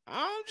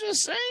 I'm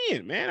just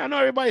saying, man. I know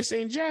everybody's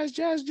saying Jazz.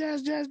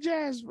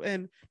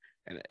 And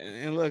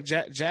look,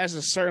 Jazz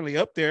is certainly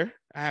up there.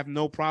 I have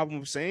no problem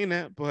with saying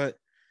that, but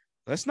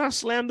let's not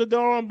slam the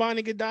door on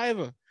Bonnie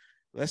Godiva.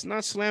 Let's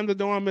not slam the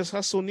door on Miss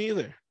Hustle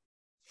neither.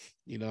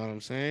 You know what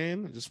I'm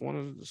saying? I just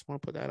want to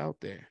put that out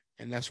there.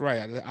 And that's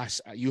right.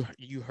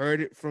 You heard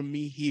it from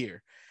me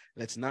here.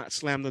 Let's not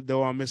slam the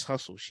door on Miss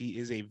Hustle. She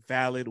is a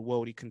valid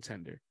Wody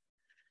contender.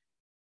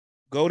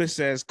 Goda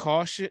says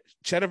Caution,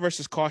 Cheddar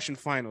versus Caution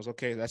finals.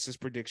 Okay, that's his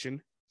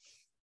prediction.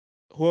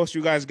 Who else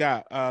you guys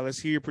got? Let's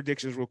hear your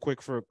predictions real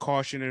quick for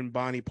Caution and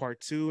Bonnie Part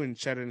 2 and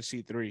Cheddar and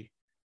C3.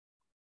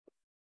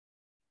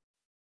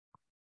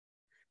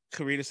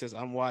 Karita says,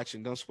 I'm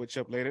watching. Don't switch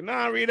up later.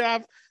 Nah,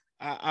 Rita,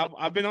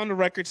 I've been on the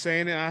record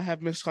saying it. I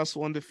have Miss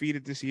Hustle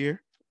undefeated this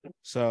year.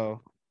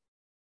 So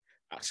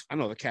I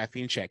know the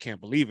Caffeine chat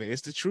can't believe it.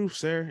 It's the truth,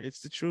 sir.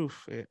 It's the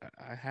truth.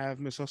 I have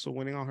Miss Hustle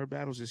winning all her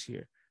battles this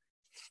year.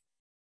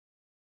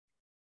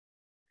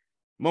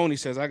 Moni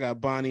says, I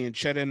got Bonnie and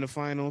Cheddar in the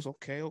finals.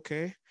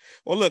 Okay.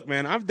 Well, look,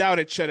 man, I've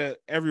doubted Cheddar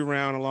every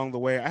round along the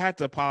way. I had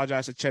to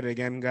apologize to Cheddar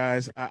again,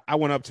 guys. I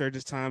went up to her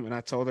this time and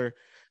I told her,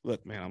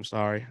 look, man, I'm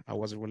sorry. I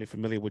wasn't really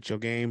familiar with your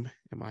game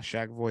and my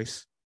Shaq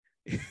voice.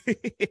 You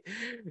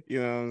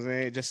know what I'm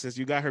saying? Just as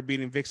you got her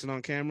beating Vixen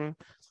on camera.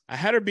 I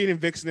had her beating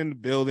Vixen in the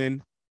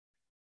building,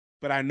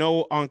 but I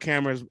know on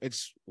camera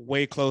it's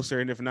way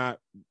closer. And if not,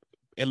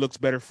 it looks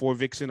better for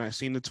Vixen. I've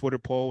seen the Twitter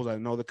polls. I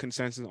know the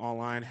consensus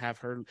online have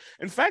her.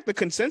 In fact, the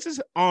consensus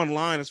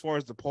online as far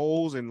as the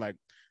polls and like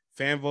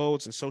fan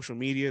votes and social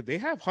media, they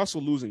have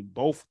Hustle losing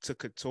both to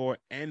Couture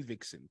and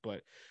Vixen.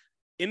 But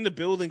in the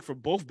building for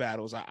both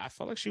battles, I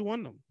felt like she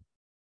won them.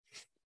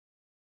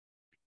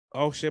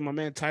 Oh, shit, my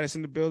man Titus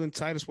in the building.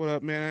 Titus, what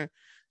up, man?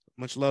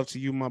 Much love to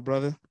you, my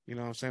brother. You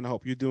know what I'm saying? I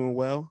hope you're doing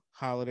well.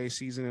 Holiday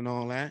season and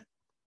all that.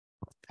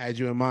 Had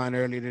you in mind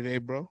earlier today,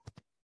 bro.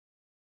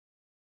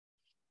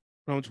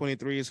 Chrome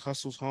 23 is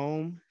Hustle's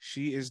home.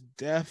 She is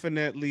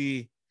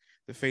definitely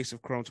the face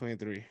of Chrome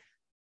 23.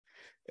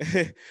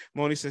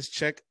 Moni says,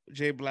 check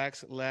Jay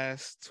Black's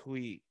last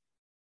tweet.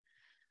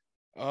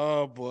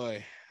 Oh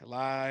boy,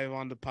 live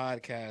on the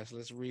podcast.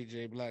 Let's read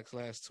Jay Black's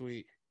last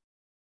tweet.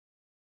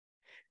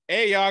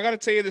 Hey, y'all, I got to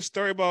tell you the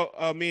story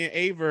about me and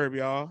Aye Verb,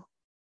 y'all.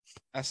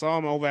 I saw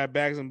him over at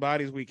Bags and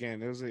Bodies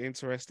weekend. It was an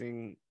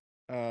interesting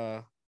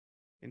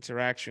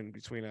interaction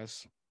between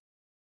us.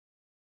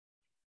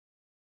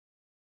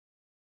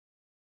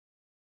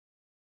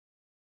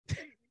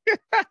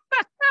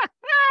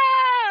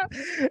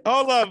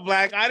 Hold up,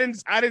 Black. I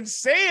didn't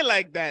say it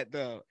like that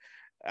though.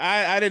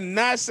 I did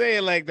not say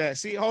it like that.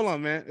 See, hold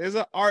on, man. There's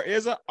an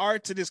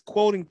art to this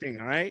quoting thing,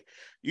 all right?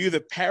 You either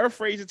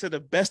paraphrase it to the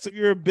best of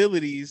your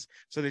abilities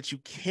so that you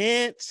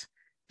can't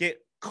get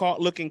caught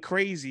looking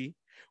crazy,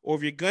 or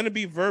if you're gonna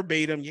be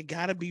verbatim, you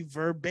gotta be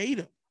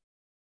verbatim.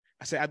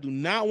 I said, I do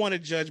not want to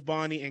judge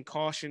Bonnie and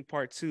Caution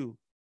Part 2.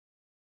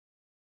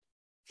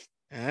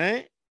 All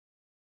right.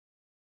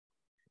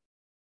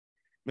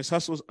 Miss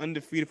Hustle is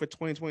undefeated for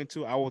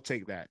 2022. I will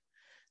take that.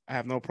 I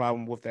have no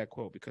problem with that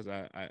quote because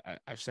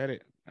I've said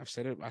it. I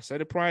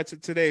said it prior to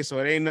today, so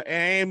it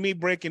ain't me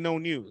breaking no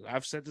news.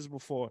 I've said this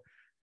before.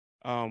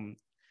 Let me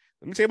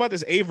tell you about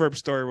this Aye Verb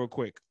story real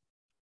quick.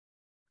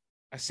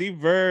 I see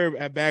Verb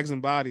at Bags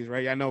and Bodies,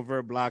 right? I know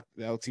Verb blocked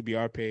the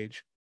LTBR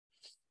page.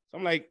 So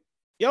I'm like,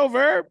 yo,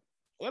 Verb,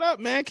 what up,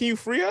 man? Can you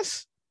free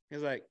us?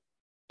 He's like,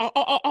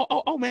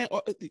 oh man,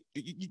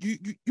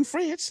 you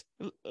friends?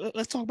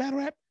 Let's talk battle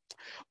rap.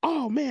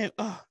 Oh man,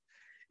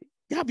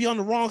 y'all be on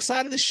the wrong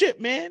side of the ship,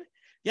 man.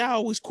 Y'all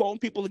always quoting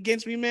people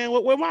against me, man.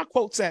 Where my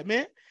quotes at,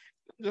 man?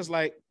 I'm just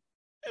like,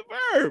 hey,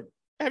 Verb,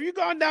 have you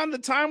gone down the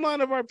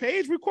timeline of our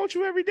page? We quote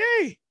you every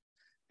day.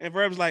 And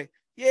Verb's like,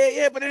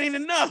 yeah, but it ain't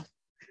enough.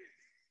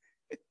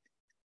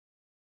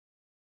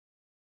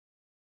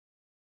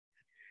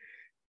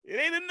 It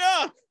ain't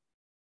enough.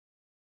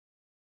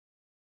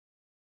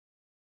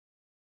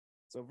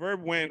 So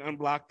Verb went,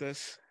 unblocked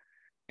us,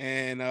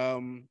 and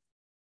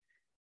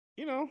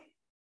you know,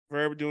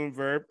 Verb doing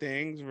Verb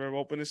things. Verb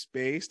opened a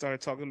space,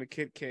 started talking to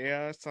Kid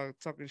Chaos,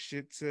 talking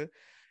shit to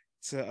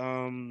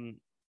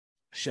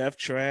Chef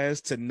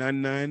Trez, to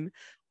Nun.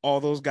 All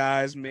those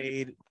guys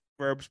made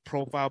Verb's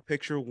profile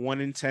picture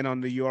 1 in 10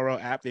 on the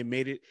URL app. They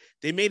made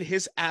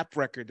his app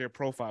record their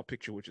profile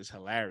picture, which is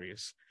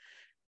hilarious.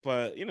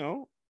 But you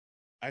know,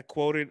 I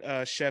quoted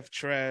Chef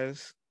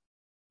Trez.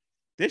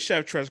 This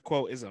Chef Trez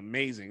quote is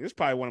amazing. This is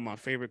probably one of my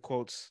favorite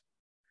quotes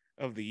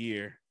of the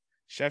year.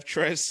 Chef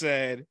Trez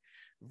said,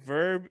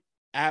 Verb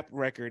app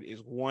record is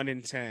 1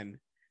 in 10.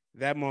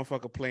 That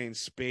motherfucker playing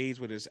spades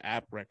with his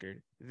app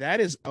record.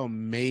 That is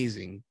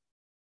amazing.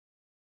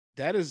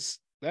 That is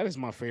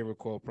my favorite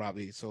quote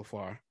probably so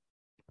far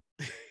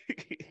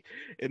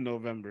in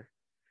November.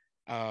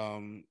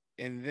 And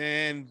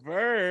then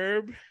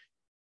Verb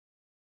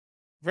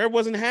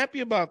wasn't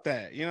happy about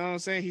that. You know what I'm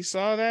saying? He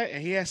saw that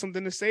and he had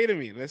something to say to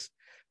me. Let's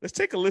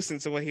take a listen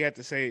to what he had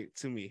to say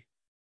to me.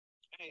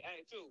 Hey,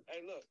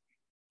 look.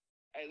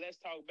 Hey, let's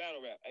talk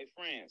battle rap. Hey,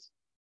 friends.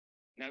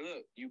 Now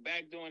look, you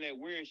back doing that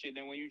weird shit.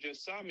 Then when you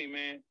just saw me,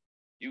 man,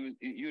 you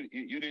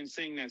didn't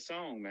sing that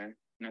song, man.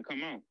 Now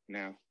come on,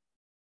 now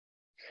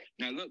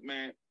look,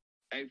 man.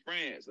 Hey,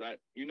 friends, like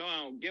I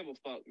don't give a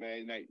fuck,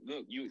 man. Like,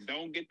 look, you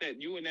don't get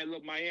that. You and that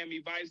little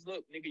Miami Vice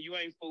look, nigga. You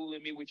ain't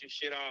fooling me with your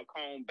shit all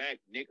combed back,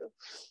 nigga.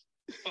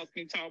 The fuck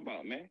you talking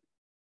about, man?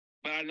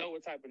 But I know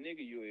what type of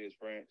nigga you is,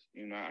 friends.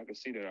 I can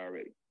see that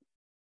already.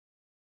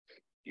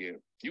 Yeah,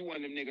 you one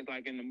of them niggas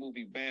like in the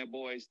movie Bad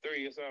Boys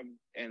 3 or something,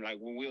 and like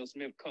when Will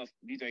Smith cuffed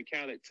DJ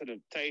Khaled to the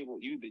table,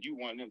 you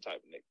one of them type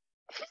of nigga.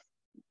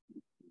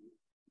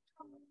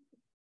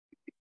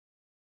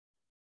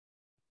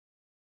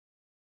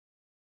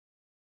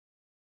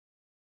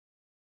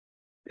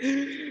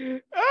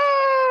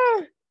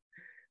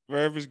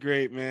 Verb is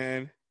great,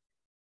 man.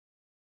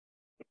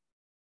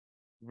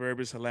 Verb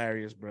is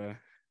hilarious, bro.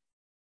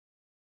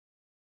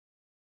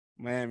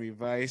 Miami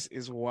Vice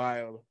is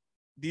wild.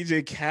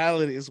 DJ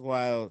Khaled is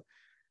wild.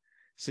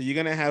 So you're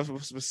gonna have a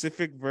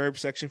specific Verb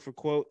section for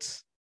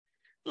quotes?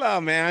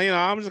 No, man.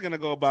 I'm just gonna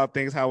go about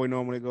things how we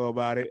normally go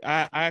about it.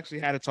 I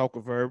actually had a talk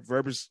with Verb.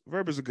 Verb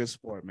is a good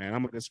sport, man.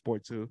 I'm a good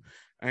sport too.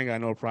 I ain't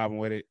got no problem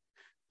with it.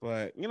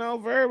 But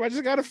Verb, I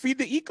just gotta feed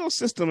the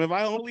ecosystem. If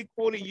I only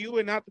quoted you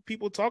and not the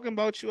people talking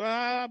about you,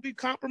 I'll be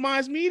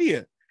compromised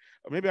media.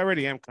 Or maybe I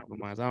already am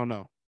compromised. I don't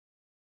know.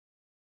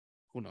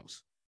 Who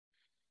knows?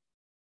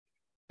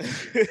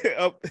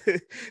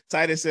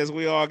 Titus says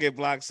we all get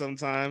blocked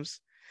sometimes.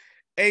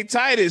 Hey,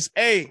 Titus,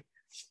 hey,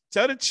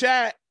 tell the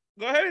chat.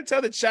 Go ahead and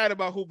tell the chat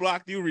about who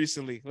blocked you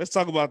recently. Let's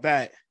talk about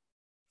that.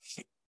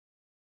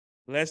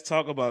 Let's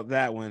talk about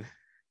that one.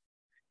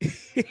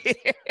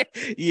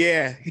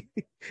 Yeah,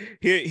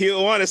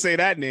 he'll want to say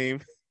that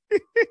name.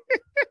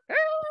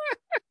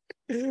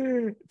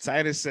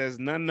 Titus says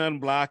none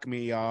block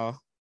me, y'all.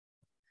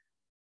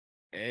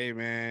 Hey,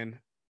 man.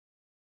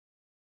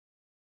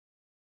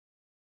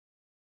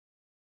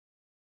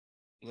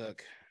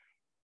 Look,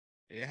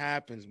 it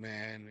happens,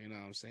 man. You know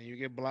what I'm saying? You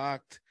get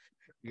blocked,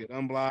 you get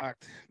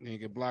unblocked, then you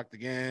get blocked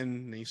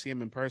again. Then you see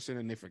them in person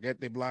and they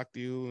forget they blocked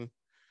you.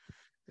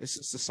 It's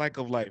just the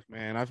cycle of life,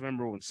 man. I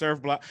remember when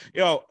Surf blocked.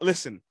 Yo,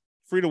 listen,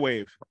 free to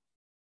wave.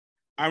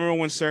 I remember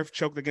when Surf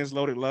choked against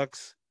Loaded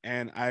Lux,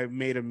 and I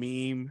made a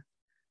meme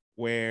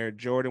where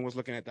Jordan was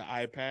looking at the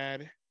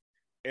iPad,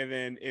 and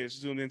then it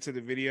zoomed into the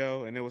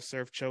video, and it was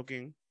Surf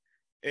choking,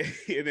 and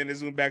then it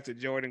zoomed back to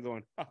Jordan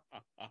going, ha,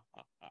 ha, ha,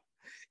 ha.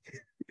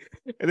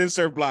 And then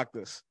Surf blocked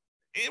us.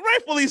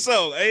 Rightfully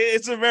so.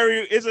 It's a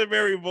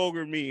very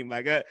vulgar meme.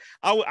 Like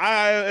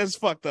it's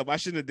fucked up. I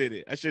shouldn't have did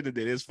it.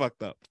 It's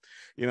fucked up.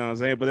 You know what I'm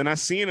saying? But then I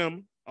seen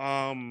him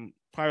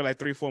probably like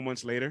 3-4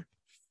 months later.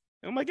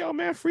 And I'm like, yo,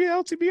 man, free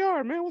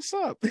LTBR, man. What's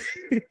up?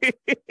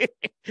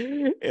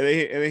 And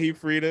then he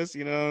freed us,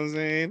 you know what I'm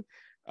saying?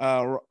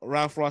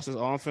 Ralph Ross is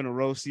on finna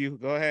roast you.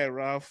 Go ahead,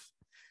 Ralph.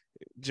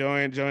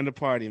 Join the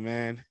party,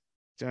 man.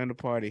 Join the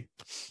party.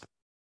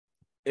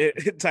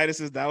 Titus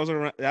says that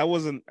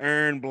was an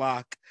earned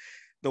block.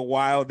 The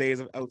wild days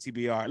of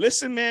LTBR.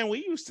 Listen, man,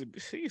 it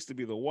used to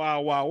be the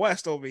wild, wild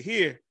west over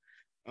here.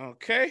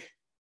 Okay.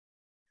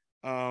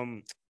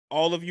 All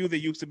of you that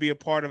used to be a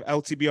part of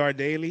LTBR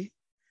Daily,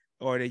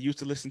 or that used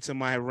to listen to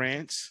my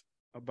rants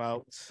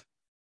about,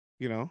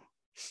 you know,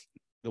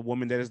 the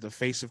woman that is the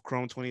face of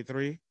Chrome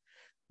 23,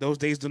 those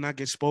days do not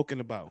get spoken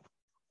about.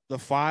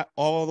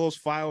 All those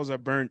files are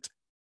burnt.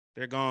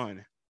 They're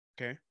gone.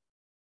 Okay.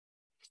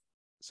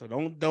 So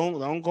don't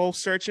go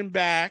searching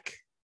back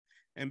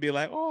and be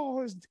like,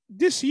 oh, is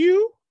this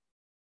you?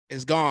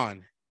 It's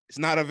gone. It's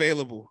not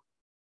available.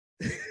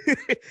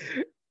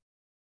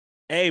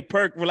 Hey,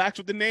 Perk, relax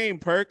with the name,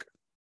 Perk.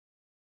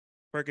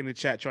 Perk in the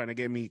chat trying to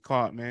get me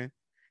caught, man.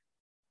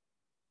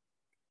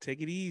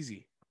 Take it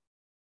easy.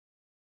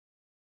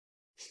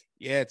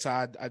 Yeah,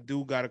 Todd, I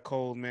do got a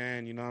cold,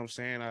 man. You know what I'm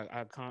saying?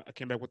 I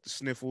came back with the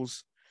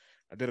sniffles.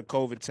 I did a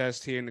COVID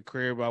test here in the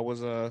crib. I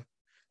was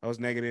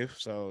negative,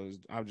 so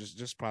I'm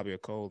just probably a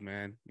cold,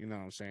 man. You know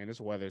what I'm saying? This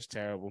weather is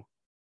terrible.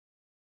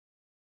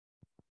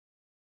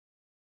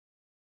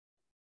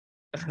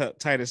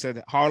 Titus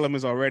said Harlem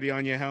is already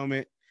on your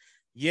helmet.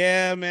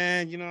 Yeah,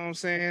 man. You know what I'm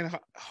saying?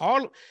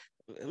 Harlem.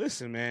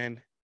 Listen,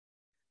 man.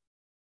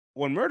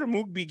 When Murder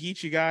Mook beat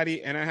Geechee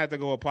Gotti and I had to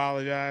go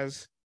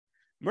apologize,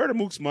 Murder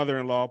Mook's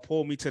mother-in-law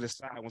pulled me to the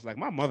side and was like,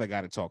 my mother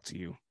got to talk to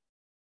you.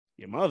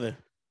 Your mother?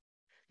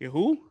 Your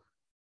who?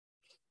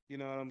 You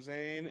know what I'm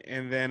saying?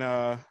 And then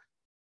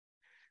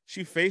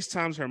she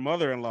FaceTimes her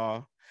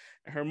mother-in-law.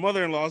 And her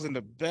mother-in-law's in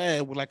the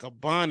bed with like a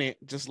bonnet,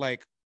 just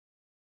like,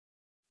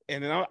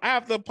 and then I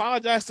have to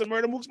apologize to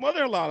Murder Mook's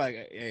mother-in-law. Like,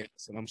 hey,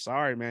 listen, I'm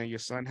sorry, man. Your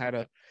son had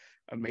a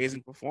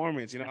amazing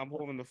performance. You know, I'm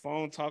holding the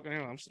phone, talking to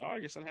him. I'm sorry,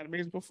 your son had an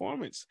amazing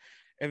performance.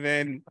 And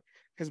then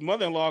his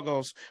mother-in-law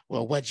goes,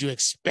 well, what'd you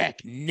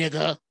expect,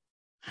 nigga?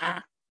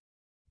 Huh?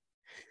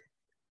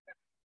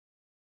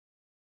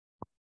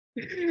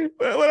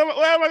 What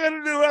am I going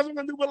to do? What else am I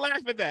going to do but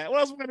laugh at that? What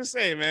else am I going to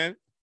say, man?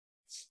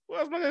 What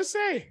else am I going to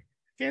say?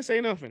 Can't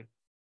say nothing.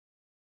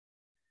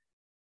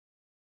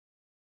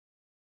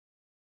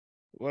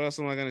 What else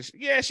am I going to?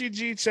 Yeah, she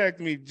G-checked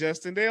me,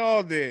 Justin. They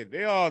all did.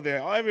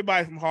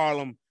 Everybody from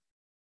Harlem,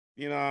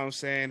 you know what I'm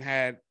saying,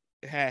 had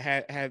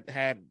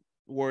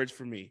words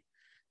for me.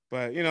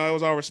 But, you know, it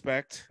was all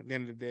respect at the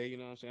end of the day. You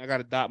know what I'm saying? I got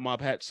a Dot Mob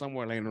hat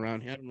somewhere laying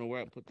around here. I don't know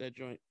where I put that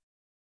joint.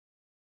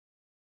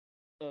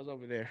 It was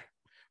over there.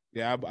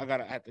 Yeah, I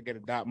had to get a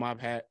Dot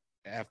Mob hat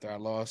after I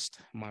lost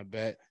my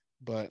bet.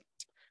 But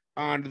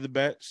I honored the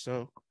bet,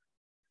 so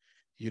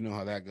you know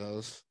how that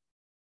goes.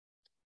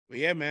 But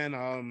yeah,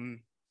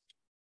 man,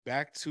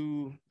 back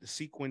to the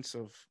sequence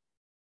of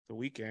the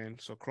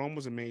weekend. So Chrome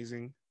was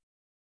amazing.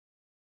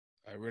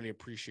 I really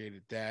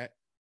appreciated that.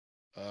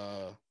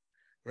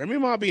 Remy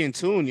Ma be in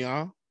tune,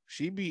 y'all.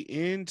 She be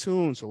in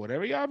tune. So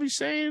whatever y'all be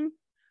saying,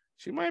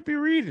 she might be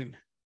reading.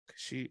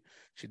 She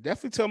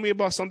definitely told me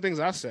about some things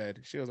I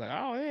said. She was like,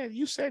 oh, yeah,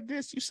 you said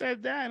this, you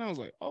said that. And I was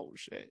like, oh,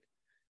 shit.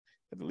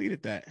 I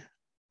deleted that.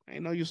 I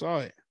didn't know you saw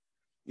it.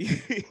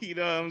 You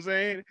know what I'm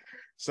saying?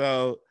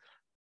 So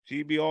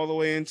she be all the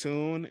way in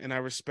tune, and I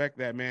respect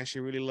that, man. She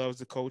really loves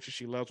the culture.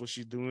 She loves what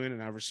she's doing,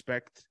 and I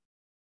respect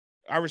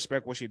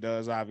what she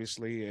does,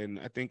 obviously. And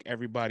I think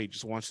everybody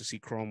just wants to see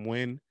Chrome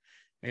win.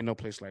 Ain't no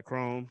place like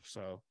Chrome.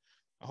 So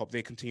I hope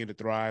they continue to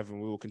thrive,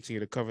 and we will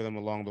continue to cover them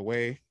along the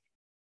way.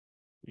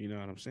 You know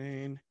what I'm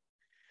saying?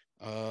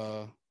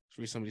 Let's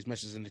read some of these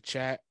messages in the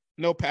chat.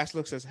 No Past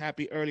Look says,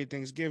 happy early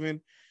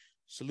Thanksgiving.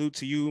 Salute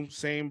to you,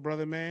 same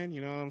brother, man.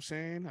 You know what I'm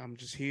saying? I'm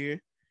just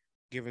here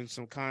giving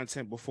some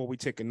content before we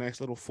take a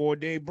nice little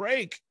 4-day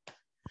break.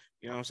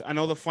 You know what I'm saying? I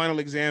know the final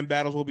exam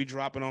battles will be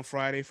dropping on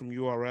Friday from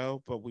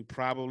URL, but we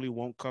probably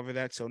won't cover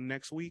that till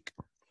next week.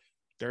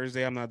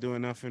 Thursday, I'm not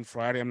doing nothing.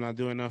 Friday, I'm not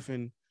doing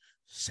nothing.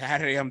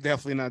 Saturday, I'm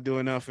definitely not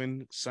doing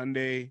nothing.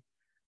 Sunday,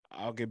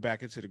 I'll get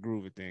back into the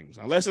groove of things.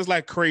 Unless it's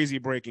like crazy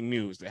breaking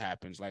news that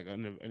happens, like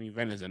an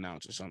event is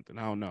announced or something.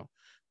 I don't know.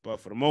 But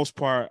for the most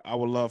part, I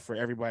would love for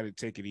everybody to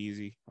take it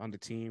easy on the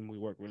team. We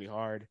work really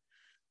hard.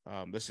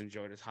 Let's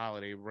enjoy this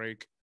holiday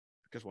break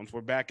because once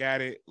we're back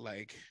at it,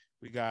 like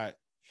we got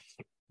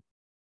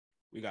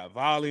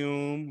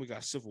Volume, we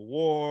got Civil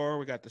War,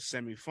 we got the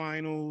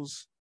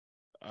semifinals.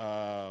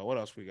 What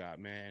else we got,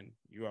 man?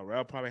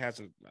 URL probably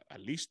has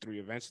at least 3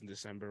 events in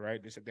December,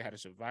 right? They said they had a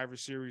Survivor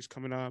Series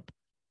coming up.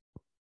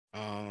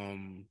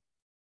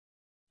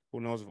 Who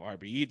knows if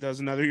RBE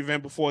does another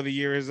event before the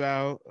year is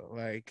out?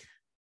 Like,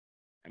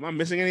 am I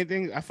missing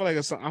anything? I feel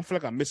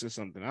like I'm missing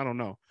something. I don't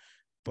know,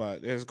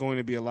 but there's going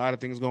to be a lot of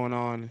things going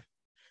on.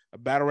 A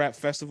battle rap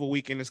festival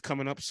weekend is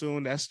coming up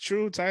soon. That's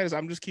true, Titus.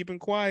 I'm just keeping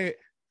quiet.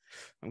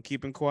 I'm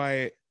keeping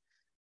quiet.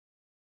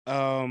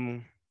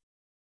 Y'all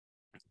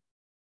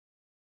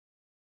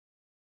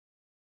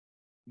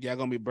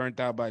gonna be burnt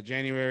out by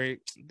January.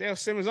 Dale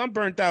Simmons, I'm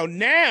burnt out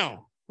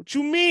now. What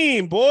you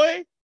mean,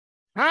 boy?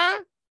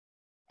 Huh?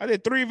 I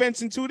did 3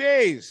 events in 2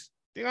 days.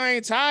 Think I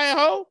ain't tired,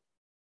 ho?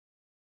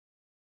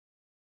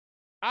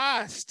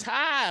 It's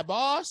tired,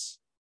 boss.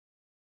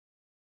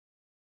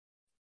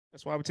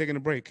 That's why we're taking a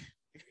break.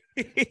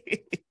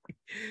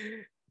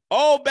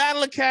 Oh,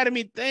 Battle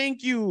Academy.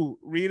 Thank you,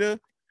 Rita.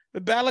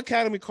 The Battle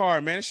Academy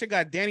card, man. This shit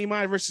got Danny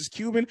Myer versus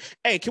Quban.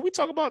 Hey, can we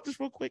talk about this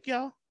real quick,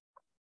 y'all?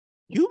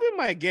 Cuban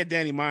might get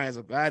Danny Myers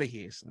up out of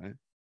here, son.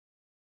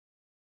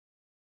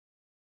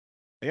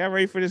 Are y'all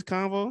ready for this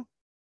convo?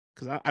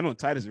 Because I know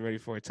Titus is ready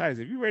for it. Titus,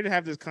 if you're ready to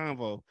have this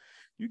convo,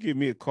 you give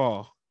me a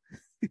call.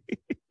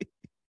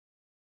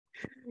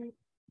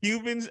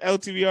 Cuban's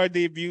LTBR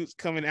debuts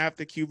coming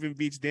after Quban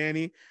beats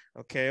Danny.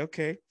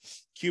 Okay.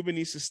 Quban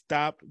needs to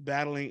stop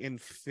battling in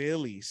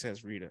Philly,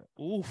 says Rita.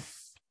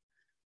 Oof.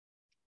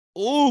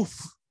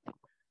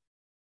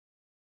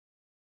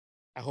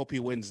 I hope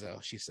he wins, though,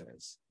 she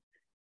says.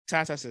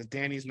 Tata says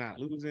Danny's not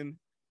losing.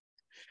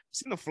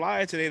 Seen the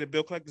flyer today that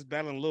Bill Collector's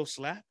battling Lil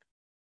Slap.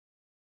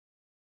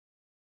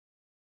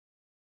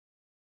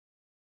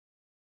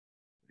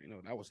 You know,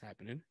 that was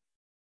happening.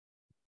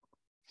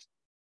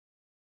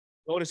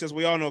 Goda says,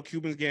 we all know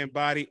Cuban's getting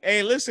body.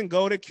 Hey, listen,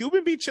 Goda,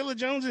 Cuban beat Chilla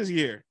Jones this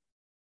year.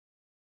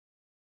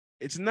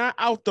 It's not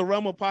out the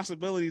realm of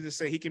possibility to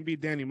say he can beat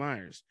Danny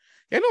Myers.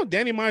 You know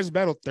Danny Myers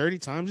battled 30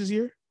 times this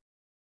year?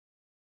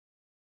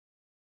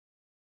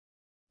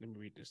 Let me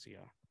read this to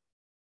y'all.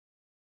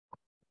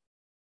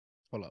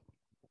 Hold up.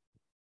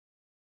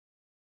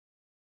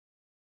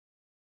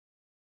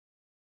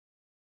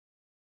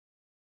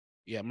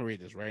 Yeah, I'm going to read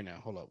this right now.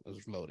 Hold up.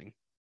 It's loading.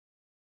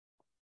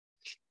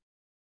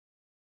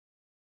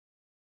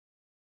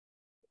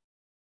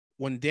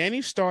 When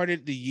Danny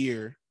started the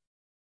year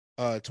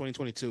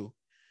 2022,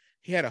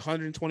 he had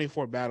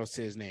 124 battles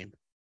to his name.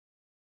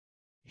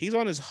 He's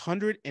on his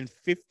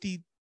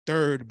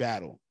 153rd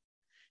battle.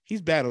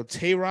 He's battled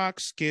Tay-Rock,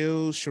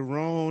 Skills,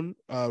 Sharon,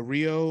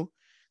 Rio,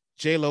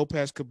 J.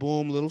 Lopez,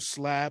 Kaboom, Little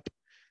Slap,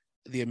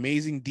 The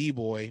Amazing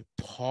D-Boy.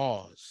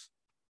 Pause.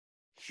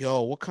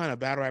 Yo, what kind of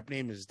battle rap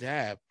name is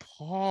that?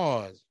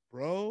 Pause,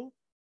 bro.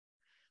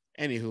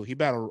 Anywho, he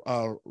battled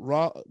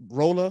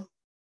Rolla,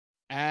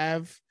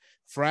 Av,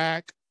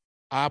 Frack,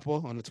 Appa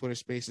on the Twitter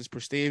Spaces,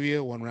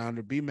 Prestavia, One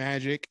Rounder, B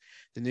Magic,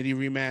 the Nitty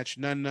rematch,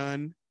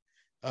 None.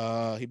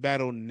 He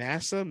battled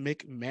NASA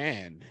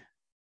McMahon.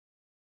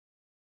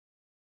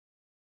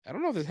 I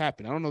don't know if this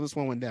happened. I don't know if this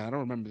one went down. I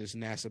don't remember this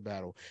NASA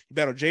battle. He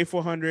battled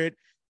J400.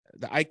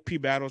 The Ike P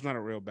battle is not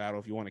a real battle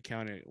if you want to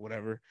count it,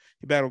 whatever.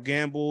 He battled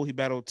Gamble. He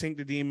battled Tink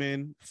the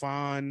Demon,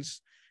 Fonz.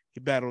 He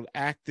battled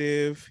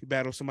Active. He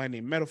battled somebody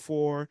named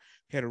Metaphor.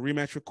 He had a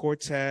rematch with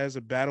Cortez,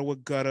 a battle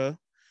with Gutta,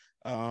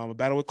 a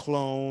battle with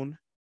Clone.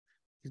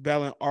 He's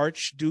battling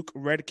Archduke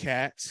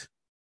Redcat.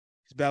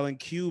 He's battling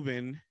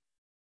Cuban.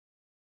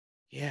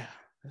 Yeah,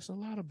 that's a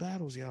lot of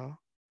battles, y'all.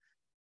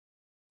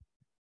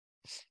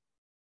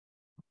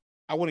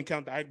 I wouldn't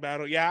count the Ike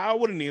battle. Yeah, I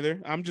wouldn't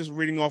either. I'm just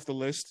reading off the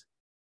list.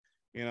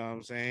 You know what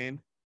I'm saying?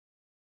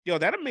 Yo,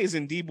 that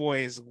Amazing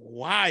D-Boy is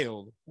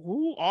wild.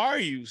 Who are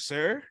you,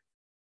 sir?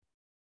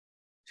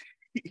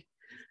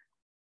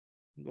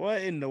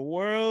 What in the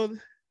world?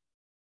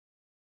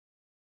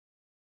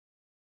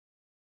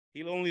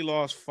 He only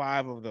lost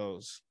 5 of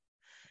those.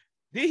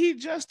 Did he,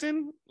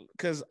 Justin?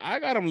 Because I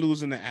got him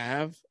losing to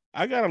Av.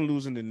 I got him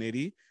losing to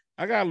Nitty.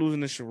 I got him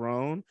losing to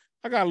Sharon.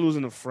 I got him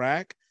losing to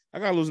Frack. I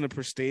got him losing to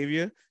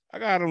Prestavia. I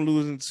got him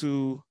losing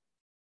to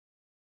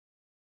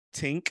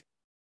Tink.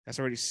 That's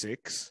already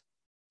 6.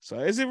 So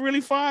is it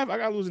really 5? I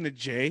got losing to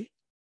Jay.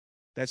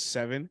 That's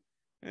 7.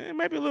 It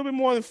might be a little bit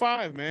more than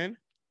 5, man.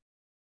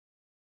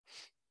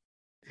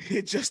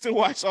 Justin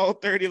watched all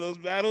 30 of those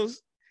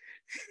battles.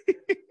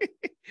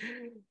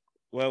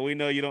 Well, we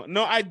know you don't.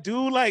 No, I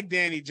do like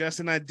Danny,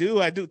 Justin. I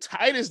do.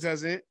 Titus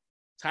doesn't.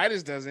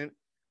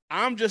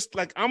 I'm just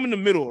like, I'm in the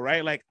middle,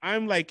 right? Like,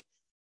 I'm like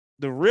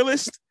the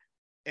realist,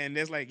 and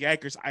there's like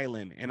Yikers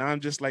Island, and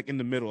I'm just like in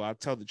the middle. I'll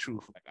tell the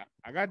truth. Like,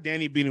 I got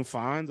Danny beating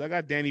Fonz. I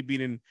got Danny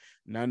beating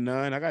None.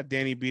 I got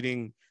Danny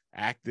beating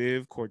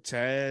Active,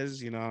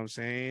 Cortez. You know what I'm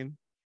saying?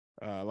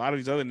 A lot of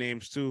these other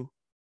names too.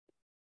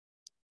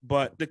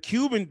 But the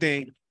Cuban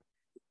thing,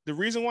 the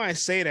reason why I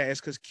say that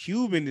is because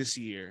Cuban this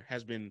year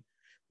has been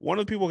one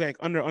of the people like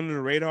under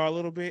the radar a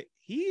little bit.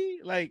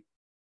 He like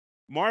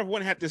Marv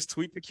One had this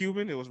tweet to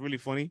Cuban. It was really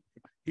funny.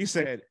 He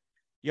said,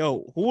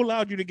 "Yo, who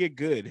allowed you to get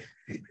good?"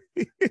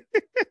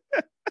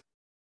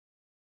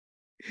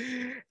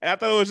 And I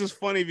thought it was just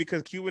funny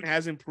because Cuban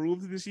has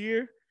improved this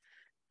year,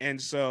 and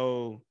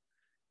so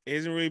it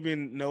hasn't really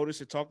been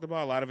noticed or talked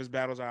about. A lot of his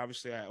battles are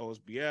obviously at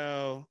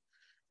OSBL,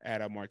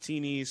 at a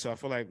Martini. So I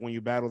feel like when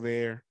you battle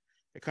there,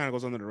 it kind of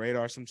goes under the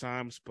radar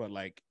sometimes. But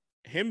like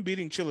him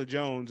beating Chilla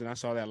Jones, and I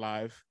saw that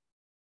live,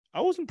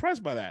 I was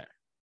impressed by that.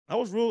 I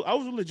was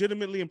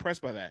legitimately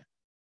impressed by that.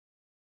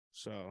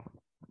 So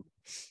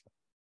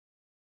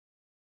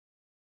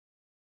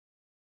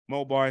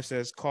Mo Bar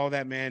says, call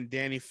that man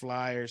Danny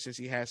Flyer since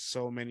he has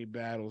so many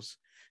battles.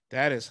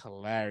 That is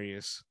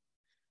hilarious.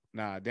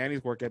 Nah,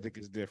 Danny's work ethic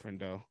is different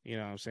though. You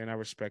know what I'm saying? I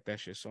respect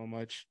that shit so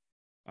much.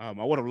 I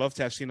would have loved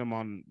to have seen him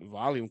on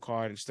volume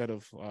card instead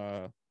of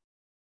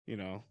you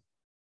know,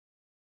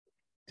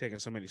 taking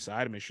so many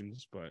side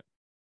missions, but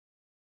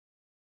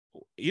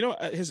you know,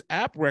 his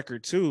app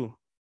record too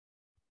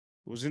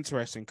was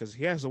interesting because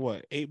he has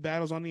 8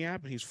 battles on the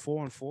app and he's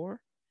 4-4.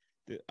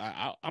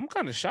 I'm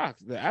kind of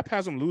shocked. The app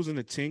has him losing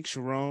to Tink,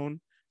 Sharon,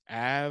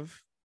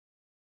 Av.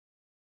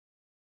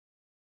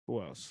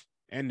 Who else?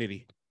 And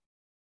Nitty.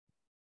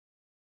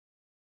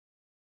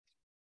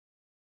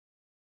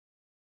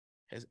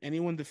 Has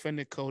anyone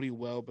defended Cody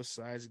well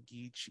besides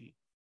Geechee?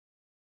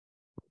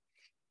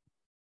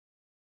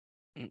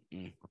 And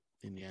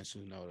the answer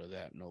is no to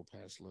that. No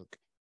pass look.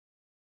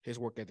 His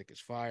work ethic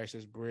is fire,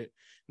 says Britt.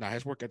 Nah,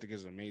 his work ethic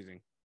is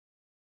amazing.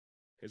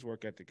 His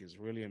work ethic is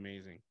really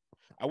amazing.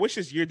 I wish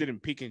this year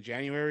didn't peak in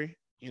January.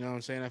 You know what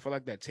I'm saying? I feel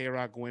like that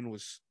Tay-Rock win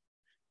was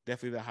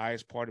definitely the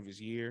highest part of his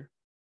year,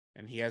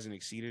 and he hasn't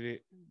exceeded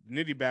it.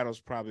 Nitty Battle is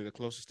probably the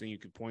closest thing you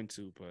could point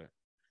to, but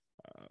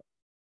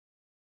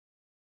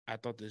I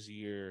thought this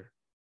year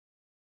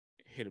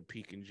hit a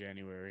peak in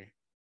January.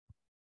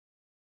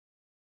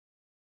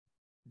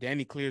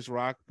 Danny clears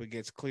Rock, but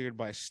gets cleared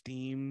by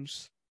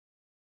Steams.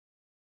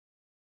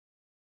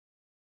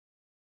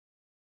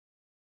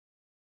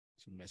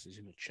 Some message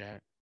in the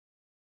chat.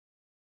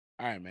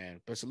 All right,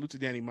 man. But salute to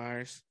Danny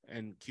Myers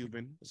and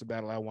Cuban. It's a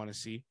battle I want to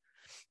see.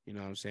 You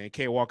know what I'm saying?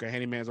 K Walker,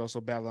 Hennyman's also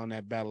battle on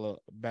that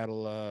Battle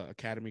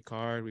Academy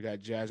card. We got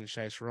Jazz and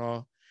Shice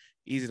Raw.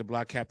 Easy to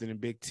block Captain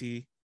and Big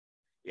T.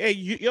 Hey,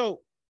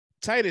 yo,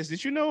 Titus,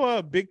 did you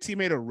know Big T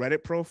made a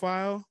Reddit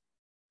profile?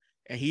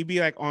 And he be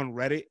like on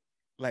Reddit,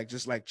 like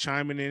just like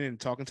chiming in and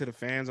talking to the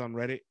fans on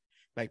Reddit,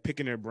 like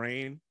picking their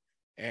brain.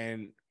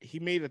 And he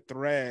made a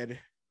thread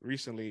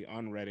recently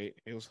on Reddit.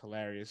 It was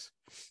hilarious.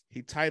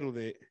 He titled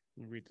it,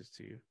 let me read this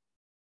to you.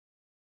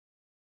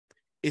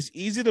 It's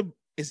easy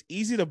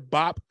to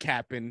bop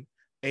capping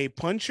a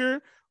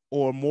puncher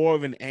or more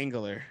of an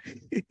angler.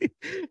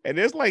 And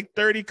there's like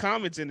 30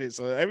 comments in it.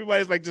 So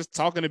everybody's like just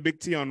talking to Big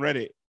T on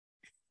Reddit.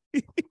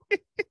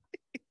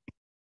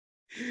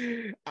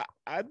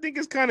 I think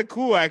it's kind of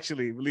cool,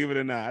 actually, believe it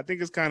or not. I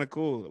think it's kind of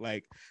cool,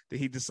 like, that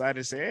he decided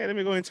to say, hey, let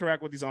me go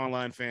interact with these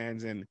online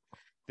fans. And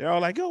they're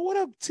all like, yo, what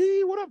up,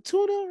 T? What up,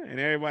 Tuna? And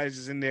everybody's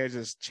just in there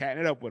just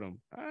chatting it up with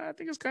him. I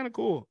think it's kind of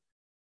cool.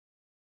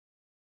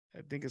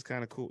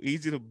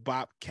 Easy to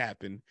bop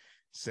capping,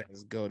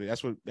 says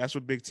Goated. That's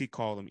what Big T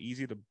called him.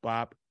 Easy to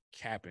bop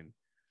capping.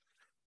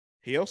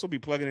 He also be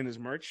plugging in his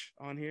merch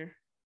on here.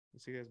 You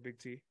see that's Big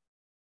T.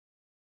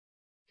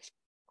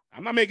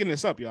 I'm not making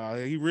this up, y'all.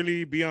 He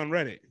really be on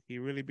Reddit.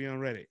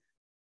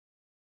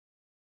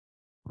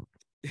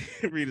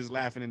 Readers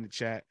laughing in the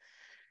chat.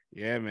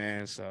 Yeah,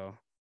 man. So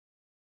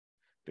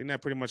I think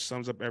that pretty much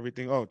sums up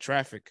everything. Oh,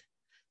 traffic.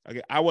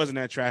 Okay, I wasn't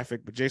at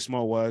traffic, but Jay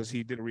Small was.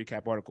 He did a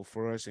recap article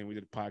for us, and we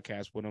did a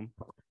podcast with him.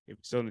 If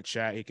he's still in the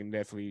chat, he can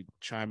definitely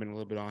chime in a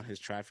little bit on his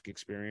traffic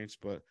experience.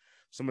 But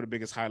some of the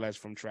biggest highlights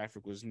from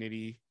traffic was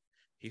Nitty.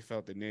 He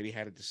felt that Nitty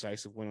had a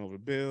decisive win over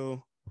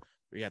Bill.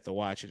 We have to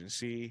watch it and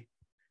see.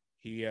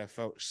 He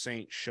felt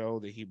Saint show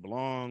that he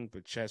belonged,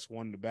 but Chess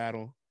won the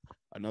battle.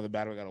 Another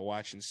battle we got to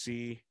watch and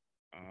see.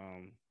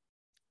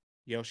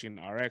 Yoshi and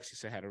RX, he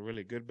said, had a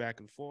really good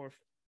back and forth.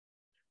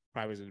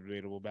 Probably was a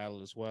debatable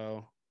battle as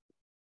well.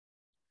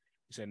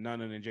 He said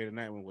Nunnan and Jada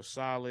Nightwing was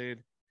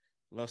solid.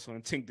 Lusso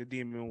and Tink the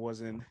Demon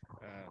wasn't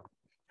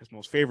his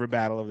most favorite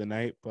battle of the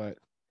night, but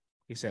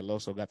he said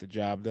Loso got the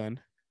job done.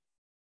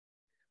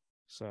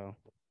 So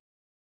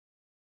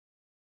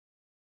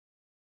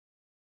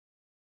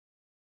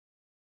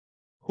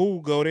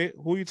who got it?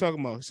 Who are you talking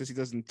about? Since he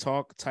doesn't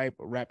talk, type,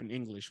 or rap in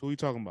English. Who are you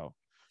talking about?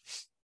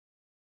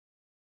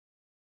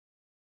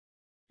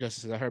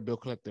 Just as I heard Bill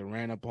Collector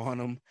ran up on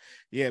him.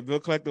 Yeah, Bill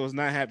Collector was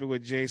not happy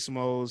with Jay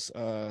Smo's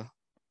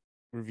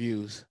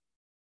reviews.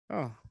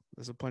 Oh,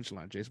 there's a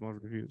punchline. Jay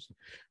Smo's reviews.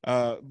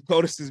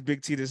 Notice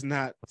Big T does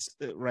not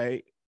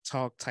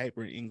talk, type,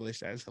 or in English.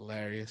 That's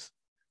hilarious.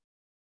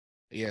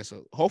 Yeah,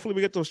 so hopefully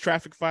we get those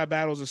traffic 5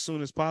 battles as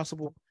soon as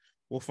possible.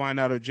 We'll find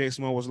out if Jay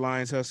Smo was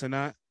lying to us or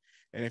not.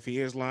 And if he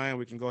is lying,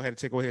 we can go ahead and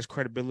take away his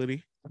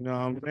credibility. You know what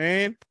I'm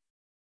saying?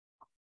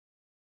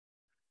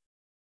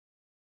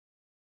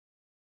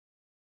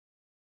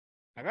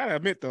 I gotta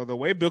admit though, the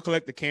way Bill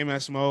Collector came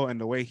at Smo and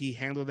the way he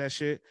handled that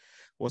shit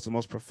was the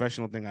most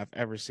professional thing I've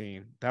ever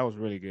seen. That was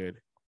really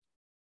good.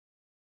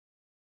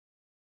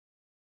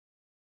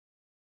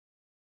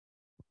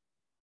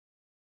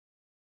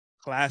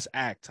 Class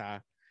act, huh?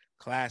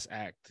 Class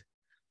act.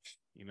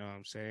 You know what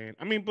I'm saying?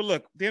 I mean, but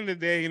look, at the end of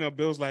the day,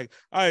 Bill's like,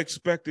 I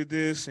expected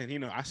this.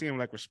 And, I see him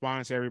like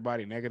respond to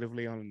everybody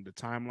negatively on the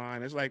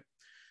timeline. It's like,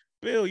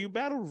 Bill, you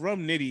battled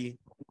Rum Nitty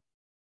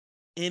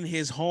in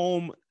his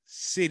home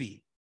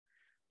city.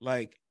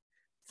 Like,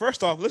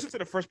 first off, listen to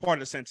the first part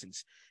of the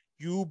sentence.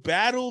 You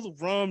battled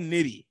Rum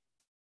Nitty.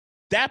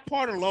 That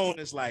part alone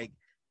is like,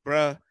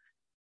 bruh,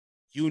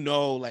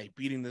 like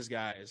beating this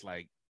guy is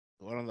like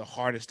one of the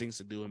hardest things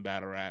to do in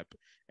battle rap.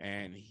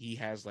 And he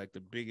has like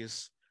the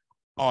biggest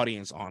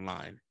audience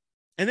online.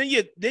 And then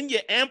you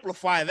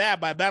amplify that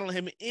by battling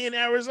him in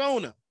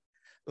Arizona.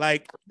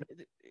 Like,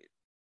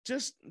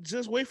 just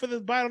wait for the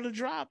battle to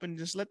drop and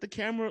just let the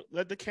camera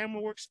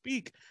work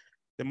speak.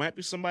 There might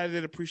be somebody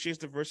that appreciates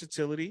the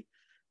versatility.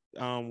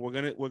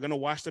 We're gonna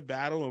watch the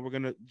battle and we're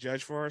gonna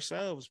judge for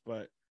ourselves.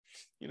 But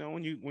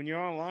when you're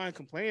online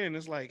complaining,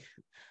 it's like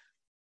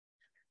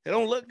it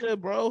don't look good,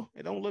 bro.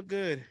 It don't look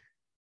good.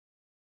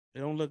 It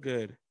don't look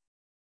good.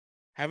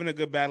 Having a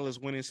good battle is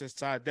winning, says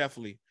Todd.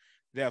 Definitely.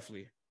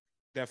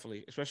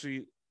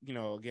 Especially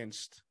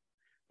against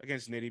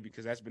Nitty,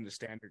 because that's been the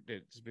standard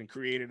that's been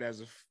created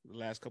as of the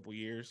last couple of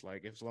years.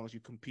 Like, as long as you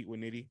compete with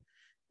Nitty,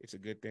 it's a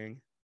good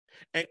thing.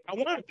 And I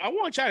want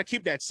to try to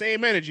keep that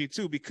same energy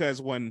too,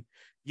 because when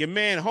your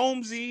man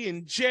Holmesy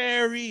and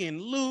Jerry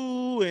and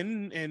Lou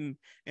and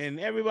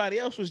everybody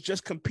else was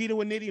just competing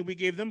with Nitty and we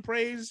gave them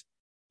praise,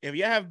 if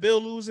you have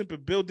Bill losing,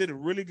 but Bill did it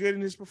really good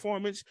in his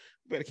performance,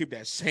 you better keep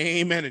that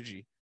same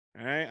energy.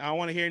 All right, I don't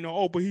want to hear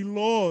but he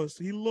lost.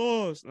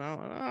 No,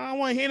 I don't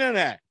want to hear none of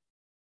that.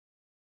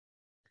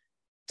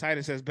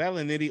 Titus says,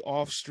 battling Nitty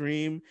off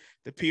stream.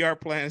 The PR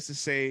plan is to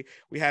say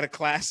we had a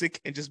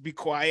classic and just be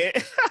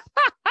quiet.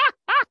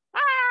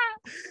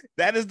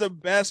 That is the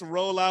best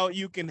rollout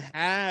you can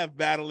have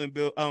battling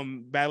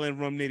Rum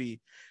Nitty,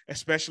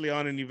 especially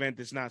on an event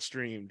that's not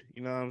streamed.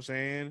 You know what I'm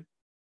saying?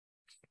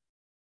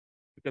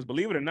 Because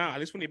believe it or not, at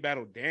least when he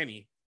battled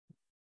Danny,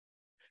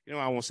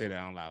 I won't say that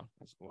out loud.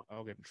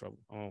 I'll get in trouble.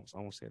 I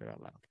won't say that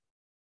out loud.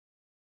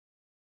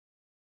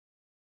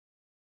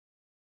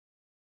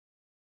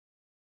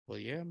 Well,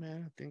 yeah,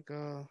 man. I think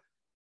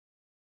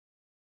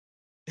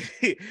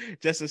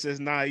Justin says,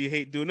 nah, you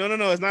hate dude.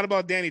 No. It's not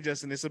about Danny,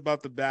 Justin. It's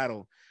about the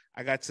battle.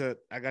 I got to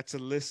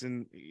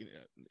listen.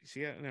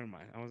 Yeah, never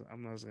mind.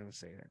 I'm not gonna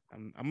say that.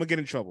 I'm gonna get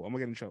in trouble.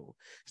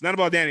 It's not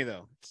about Danny,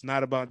 though. It's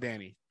not about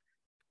Danny.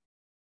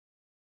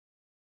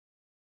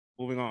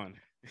 Moving on.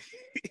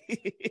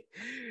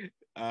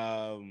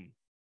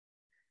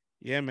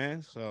 Yeah,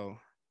 man. So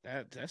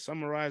that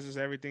summarizes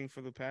everything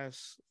for the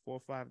past 4 or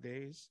 5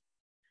 days.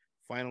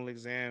 Final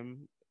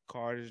exam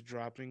card is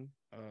dropping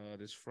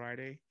this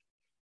Friday.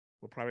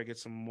 We'll probably get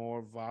some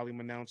more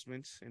volume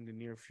announcements in the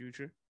near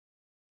future.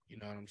 You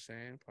know what I'm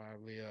saying?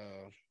 Probably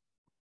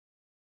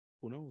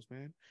who knows,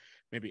 man?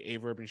 Maybe Aye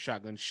Verb and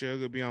Shotgun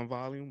Sugar be on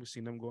volume. We've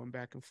seen them going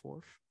back and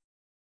forth.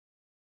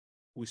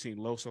 We've seen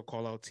Loso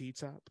call out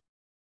T-Top.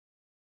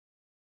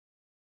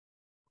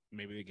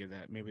 Maybe they get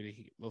that.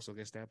 Maybe Loso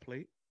gets that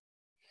plate.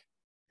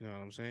 You know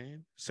what I'm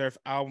saying? Surf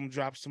album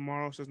drops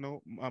tomorrow. Says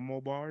no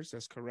more bars.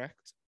 That's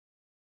correct.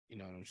 You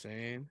know what I'm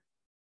saying?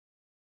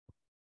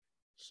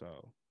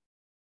 So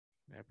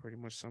that pretty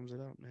much sums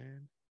it up,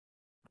 man.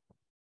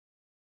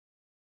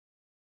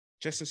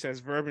 Justin says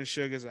Verb and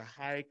Sugar is a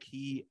high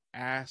key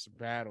ass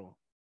battle.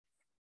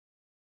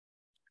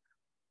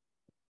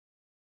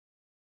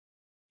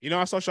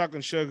 I saw Shotgun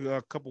Sugar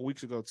a couple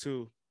weeks ago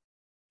too.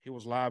 He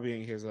was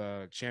lobbying his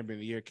champion of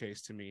the year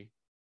case to me.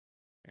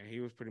 And he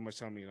was pretty much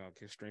telling me,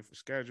 his strength of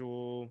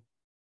schedule.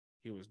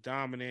 He was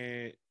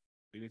dominant.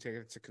 We need to take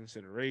it into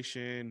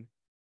consideration.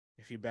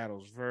 If he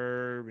battles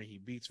Verb and he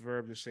beats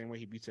Verb the same way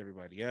he beats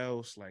everybody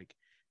else, like,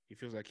 he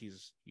feels like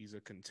he's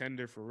a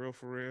contender for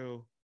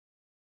real.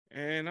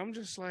 And I'm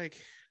just like,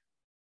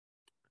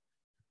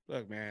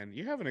 look, man,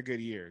 you're having a good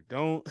year.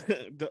 Don't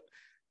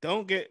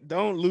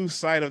lose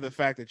sight of the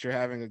fact that you're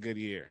having a good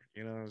year.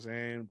 You know what I'm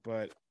saying?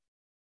 But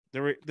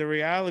the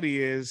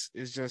reality is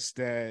just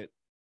that,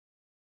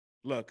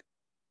 look,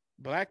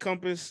 Black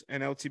Compass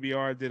and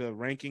LTBR did a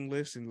ranking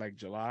list in like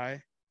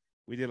July.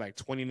 We did like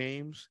 20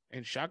 names,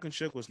 and Shotgun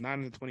Shook was not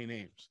in the 20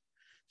 names.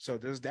 So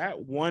does that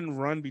one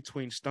run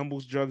between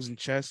Stumbles, Drugs, and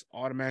Chess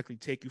automatically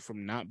take you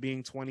from not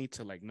being 20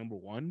 to like number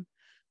one?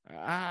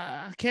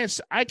 I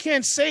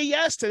can't say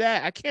yes to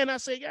that. I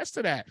cannot say yes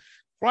to that.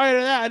 Prior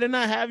to that, I did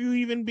not have you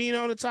even being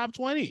on the top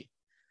 20.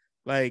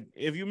 Like,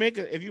 if you make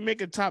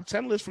a top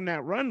 10 list from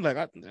that run,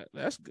 like,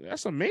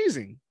 that's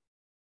amazing.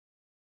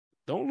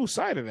 Don't lose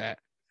sight of that.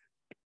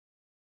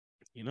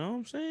 You know what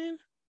I'm saying?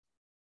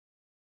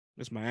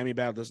 This Miami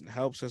battle doesn't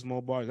help, says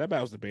Mo Bars. That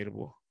battle's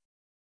debatable.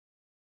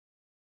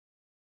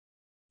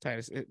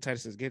 Titus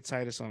says, get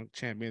Titus on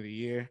champion of the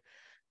year.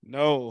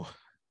 No,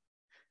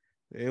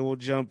 they will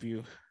jump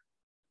you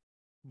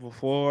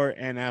before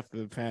and after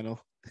the panel.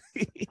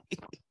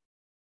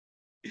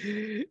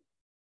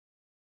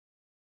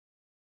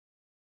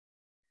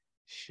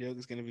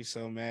 Suge's gonna be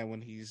so mad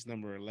when he's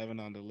number 11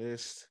 on the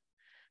list.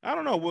 I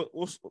don't know.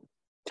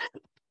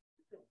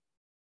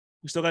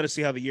 We still got to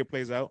see how the year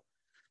plays out.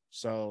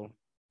 So,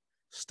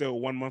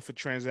 still 1 month of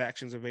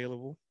transactions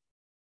available.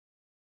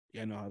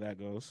 Yeah, I know how that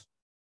goes.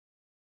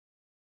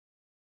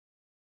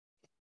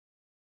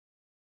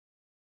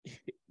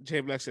 Jay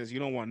Black says, you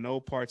don't want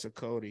no parts of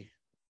Cody.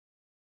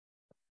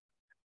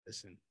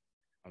 Listen,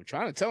 I'm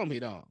trying to tell him he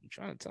don't.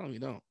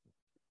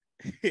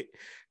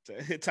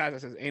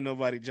 Titus says, ain't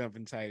nobody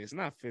jumping Titus.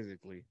 Not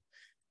physically.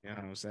 You know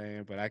what I'm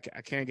saying? But I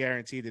can't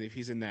guarantee that if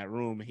he's in that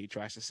room and he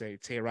tries to say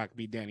Tay-Rock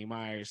beat Danny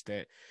Myers,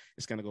 that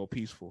it's going to go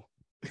peaceful.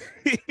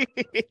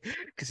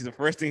 Because the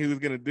first thing he was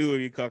going to do if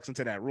he walks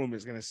into that room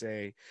is going to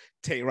say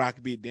Tay-Rock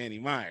beat Danny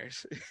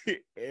Myers.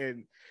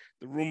 And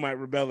the room might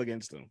rebel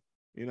against him.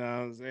 You know what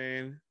I'm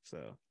saying?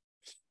 So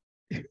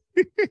he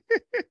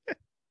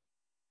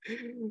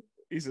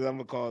says, I'm going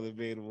to call it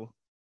debatable.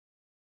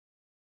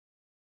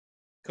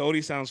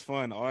 Cody sounds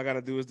fun. All I got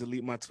to do is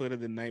delete my Twitter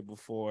the night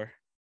before.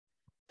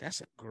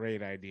 That's a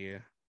great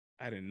idea.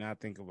 I did not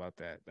think about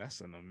that.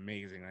 That's an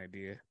amazing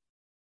idea.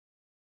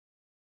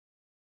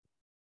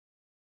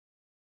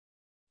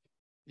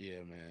 Yeah,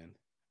 man.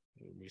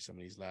 Let me read some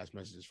of these last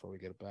messages before we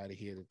get up out of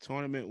here. The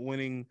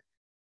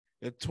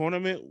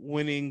tournament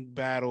winning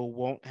battle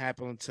won't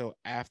happen until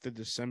after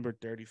December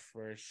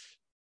 31st.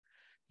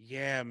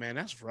 Yeah, man,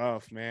 that's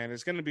rough, man.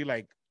 It's gonna be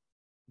like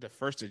the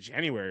 1st of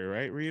January,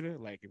 right, Rita?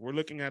 Like if we're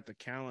looking at the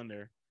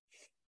calendar.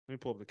 Let me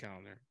pull up the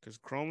calendar because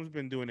Chrome's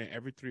been doing it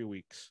every 3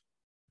 weeks.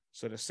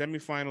 So the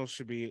semifinals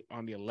should be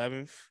on the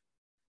 11th,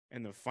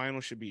 and the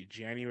final should be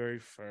January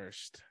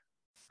 1st.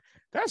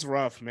 That's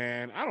rough,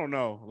 man. I don't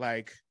know.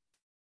 Like,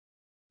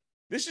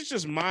 this is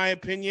just my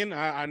opinion.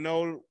 I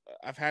know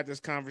I've had this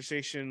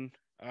conversation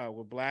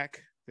with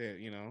Black that,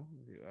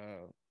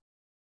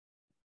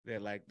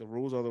 that like the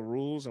rules are the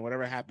rules, and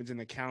whatever happens in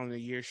the calendar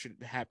year should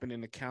happen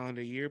in the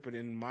calendar year. But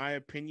in my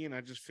opinion,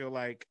 I just feel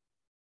like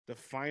the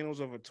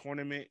finals of a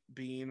tournament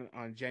being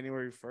on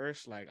January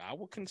 1st, like I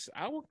would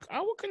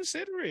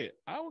consider it.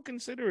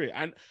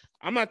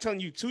 I'm not telling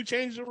you to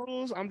change the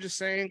rules. I'm just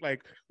saying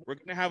like we're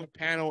gonna have a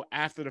panel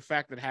after the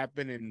fact that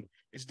happened, and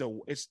it's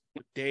the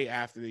day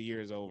after the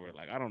year is over.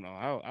 Like I don't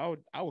know.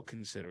 I would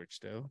consider it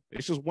still.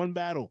 It's just one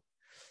battle.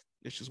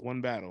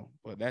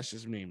 But that's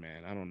just me,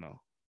 man. I don't know.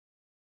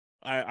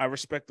 I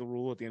respect the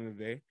rule at the end of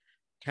the day.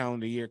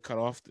 Calendar year cut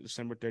off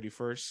December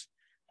 31st.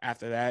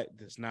 After that,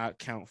 does not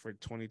count for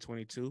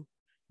 2022.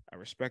 I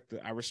respect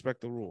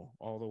the rule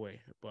all the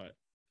way. But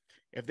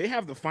if they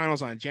have the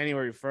finals on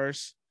January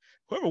 1st,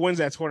 whoever wins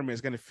that tournament is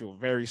going to feel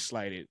very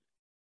slighted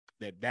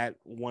that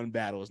one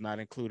battle is not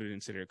included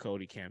into their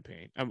Wody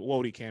campaign.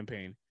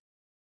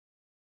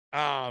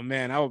 Oh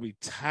man, I would be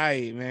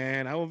tight,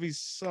 man. I would be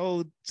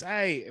so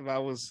tight if I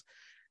was,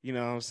 you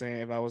know what I'm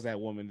saying, if I was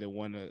that woman that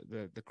won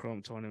the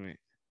Chrome tournament.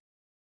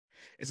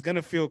 It's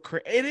gonna feel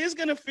crazy. It is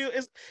gonna feel.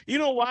 You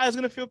know why it's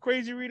gonna feel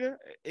crazy, Rita?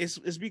 It's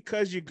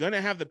because you're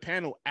gonna have the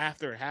panel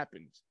after it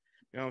happens.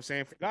 You know what I'm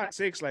saying? For God's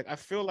sakes, like I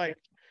feel like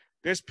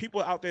there's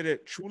people out there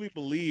that truly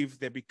believe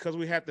that because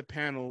we had the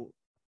panel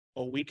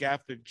a week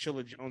after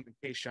Chilla Jones and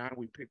K Shine,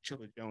 we picked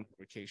Chilla Jones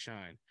for K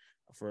Shine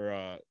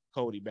for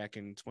Cody back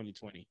in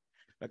 2020.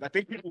 Like I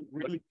think people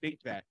really think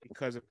that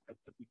because of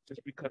the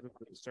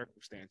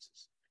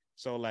circumstances.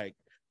 So like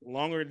the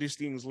longer these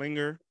things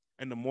linger,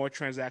 and the more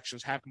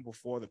transactions happen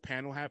before the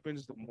panel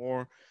happens, the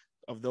more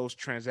of those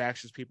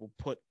transactions people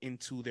put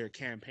into their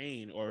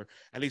campaign, or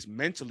at least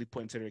mentally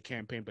put into their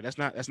campaign. But that's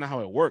not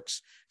how it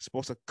works. It's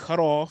supposed to cut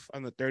off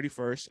on the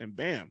 31st, and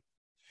bam.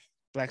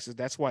 Black says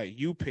that's why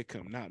you pick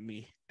him, not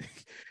me.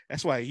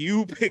 That's why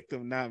you picked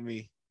him, not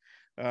me.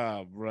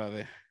 Oh,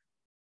 brother.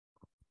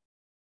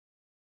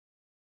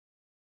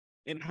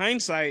 In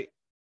hindsight,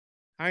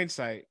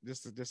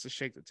 just to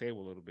shake the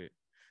table a little bit.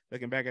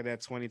 Looking back at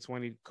that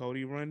 2020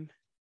 Cody run, I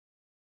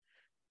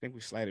think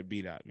we slighted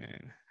B-Dot,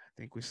 man.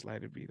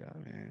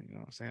 You know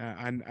what I'm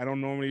saying? I don't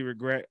normally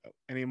regret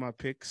any of my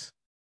picks.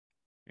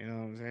 You know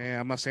what I'm saying?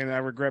 I'm not saying that I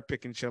regret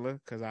picking Chilla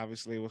because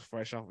obviously it was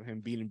fresh off of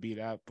him beating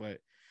B-Dot. But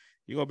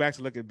you go back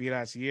to look at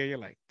B-Dot's year, you're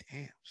like,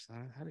 damn,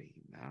 son, how did he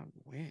not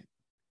win?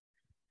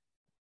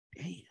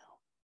 Damn.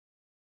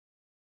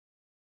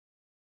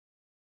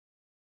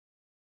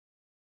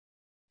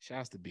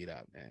 Shouts to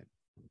B-Dot, man.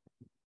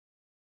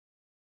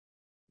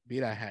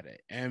 B-Dot had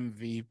an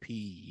MVP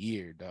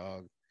year,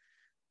 dog.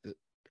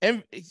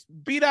 And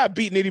B-Dot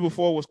beat Nitty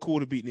before it was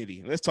cool to beat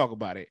Nitty. Let's talk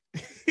about it.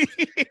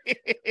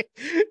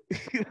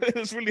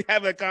 Let's really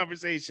have that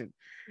conversation.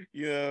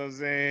 You know what I'm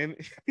saying?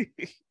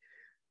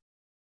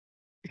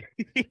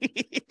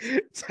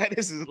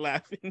 Titus is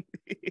laughing.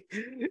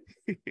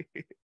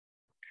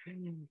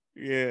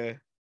 Yeah.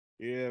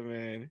 Yeah,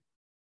 man.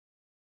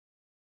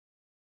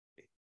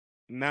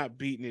 Not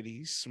beat Nitty.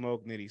 He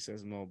smoked Nitty,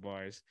 says Mo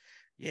Bars.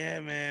 Yeah,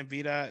 man.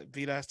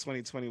 B-Dot's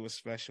 2020 was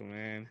special,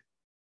 man.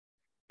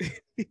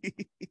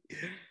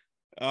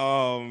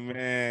 Oh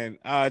man.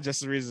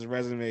 Just to read his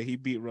resume, he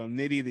beat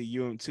Romnitty, the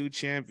UM2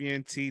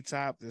 champion,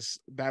 T-Top, this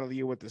battle of the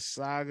year with the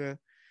Saga.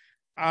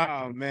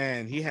 Oh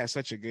man, he had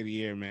such a good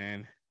year,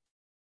 man.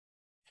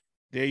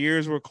 Their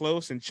years were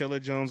close, and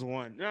Chilla Jones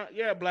won. No,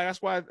 yeah, Black.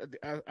 That's why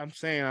I'm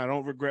saying I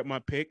don't regret my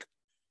pick.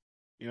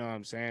 You know what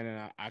I'm saying,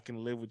 and I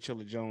can live with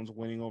Chilla Jones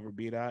winning over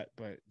B Dot.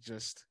 But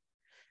just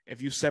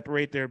if you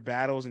separate their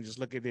battles and just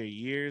look at their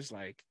years,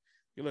 like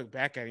you look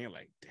back at it, and you're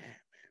like, damn, man,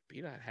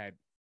 B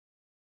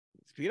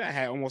Dot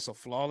had almost a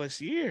flawless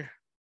year.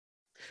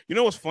 You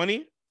know what's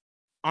funny?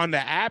 On the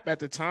app at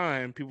the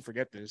time, people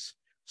forget this.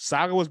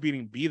 Saga was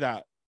beating B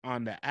Dot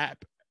on the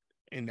app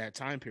in that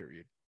time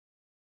period.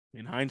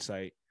 In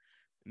hindsight,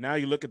 now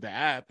you look at the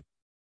app,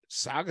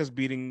 Saga's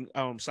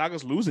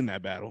losing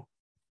that battle.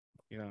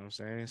 You know what I'm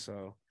saying?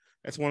 So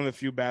that's one of the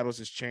few battles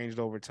that's changed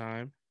over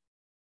time.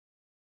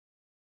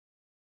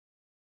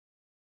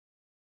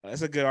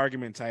 That's a good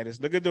argument, Titus.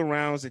 Look at the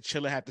rounds that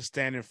Chilla had to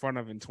stand in front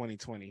of in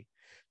 2020.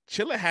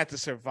 Chilla had to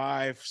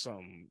survive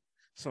some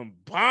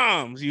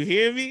bombs. You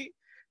hear me?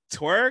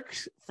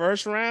 Twerk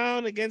first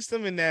round against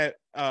him in that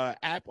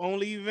app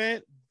only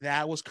event.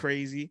 That was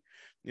crazy.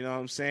 You know what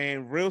I'm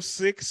saying? Real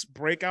Six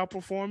breakout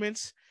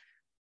performance.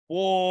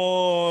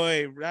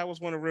 Boy, that was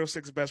one of Real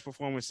Six's best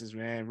performances,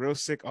 man. Real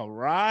Sick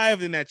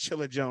arrived in that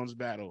Chilla Jones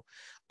battle.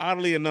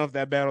 Oddly enough,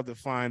 that battle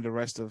defined the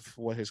rest of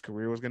what his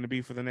career was going to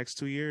be for the next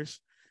 2 years.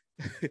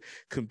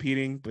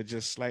 Competing, but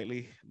just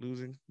slightly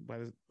losing by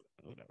the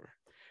whatever.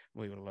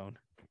 Leave it alone.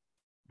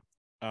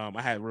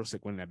 I had Real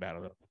Sick winning that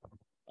battle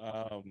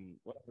though.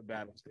 What other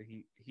battles did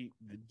the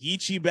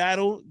Geechee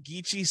battle?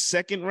 Geechee's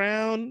second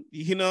round.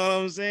 You know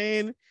what I'm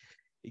saying?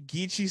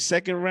 Geechee's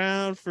second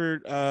round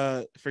for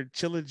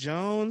Chilla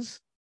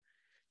Jones.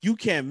 You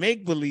can't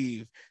make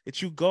believe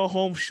that you go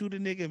home, shoot a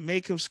nigga,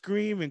 make him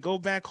scream, and go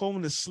back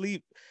home to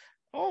sleep.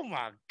 Oh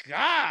my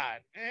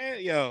God,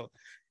 man. Yo,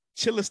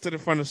 Chilla stood in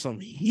front of some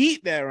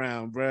heat that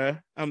round, bruh.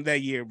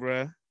 That year,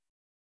 bruh.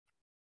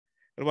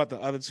 What about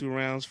the other 2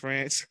 rounds,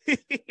 France? look,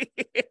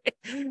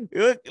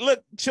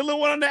 Chilla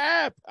won on the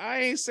app.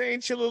 I ain't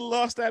saying Chilla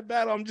lost that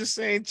battle. I'm just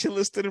saying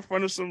Chilla stood in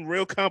front of some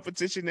real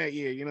competition that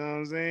year. You know what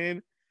I'm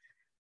saying?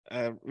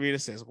 Rita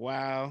says,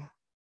 wow.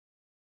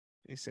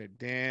 He said,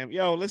 damn.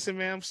 Yo, listen,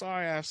 man, I'm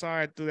sorry I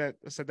threw that.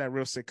 I said that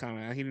Real Sick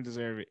comment. He didn't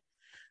deserve it.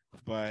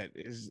 But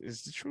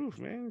it's the truth,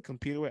 man.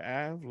 Competed with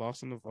Av,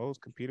 lost on the votes.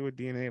 Competed with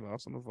DNA,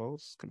 lost on the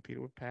votes.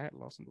 Competed with Pat,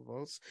 lost on the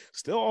votes.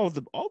 Still, all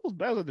those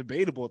battles are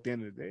debatable at the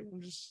end of the day.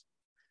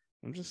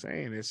 I'm just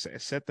saying, it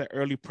set the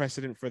early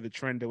precedent for the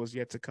trend that was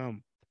yet to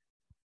come.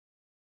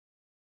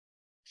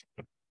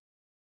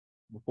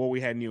 Before we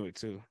had knew it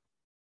too.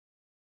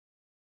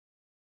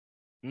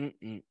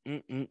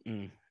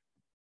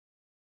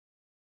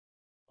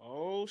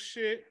 Oh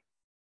shit!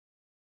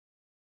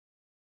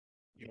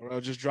 Euro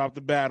just dropped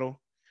the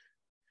battle.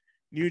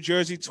 New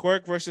Jersey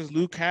Twerk versus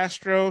Lou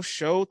Castro.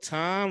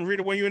 Showtime.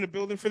 Rita, when you in the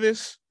building for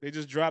this? They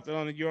just dropped it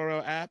on the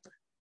Euro app.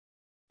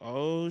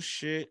 Oh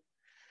shit!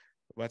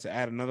 About to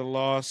add another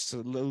loss to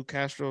Lou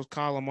Castro's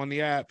column on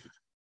the app.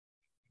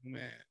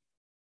 Man.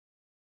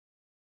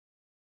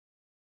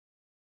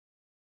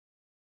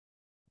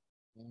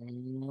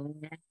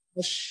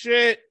 Oh,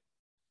 shit.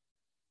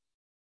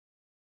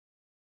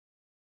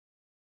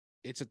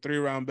 It's a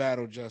 3-round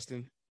battle,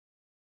 Justin.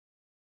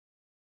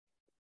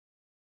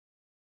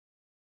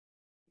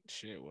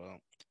 Shit, well,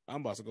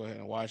 I'm about to go ahead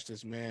and watch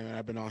this, man.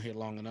 I've been on here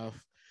long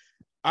enough.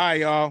 All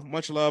right, y'all.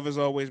 Much love as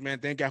always, man.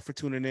 Thank y'all for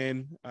tuning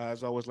in.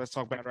 As always, let's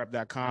talk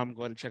battlerap.com.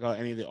 Go ahead and check out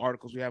any of the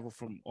articles we have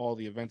from all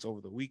the events over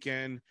the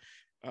weekend.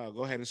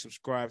 Go ahead and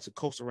subscribe to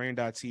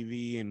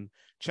coasterrain.tv and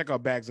check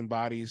out Bags and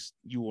Bodies.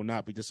 You will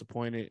not be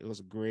disappointed. It was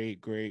a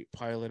great, great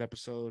pilot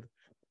episode.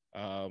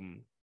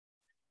 We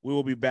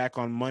will be back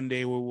on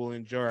Monday where we'll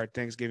enjoy our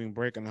Thanksgiving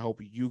break, and I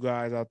hope you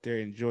guys out there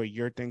enjoy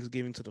your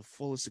Thanksgiving to the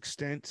fullest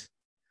extent.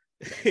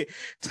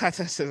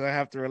 Tata says I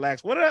have to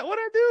relax. What did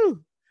I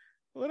do?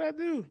 What did I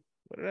do?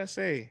 What did I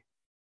say?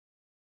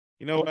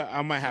 You know what?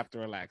 I might have to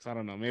relax. I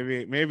don't know.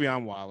 Maybe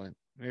I'm wilding.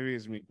 Maybe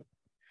it's me.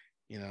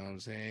 You know what I'm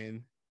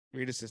saying?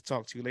 Rita says,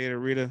 talk to you later,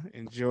 Rita.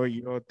 Enjoy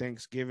your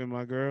Thanksgiving,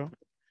 my girl.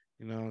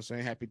 You know what I'm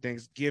saying? Happy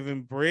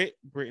Thanksgiving, Brit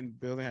in the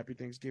building. Happy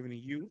Thanksgiving to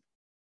you. You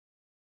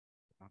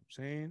know what I'm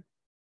saying?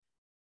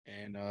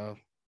 And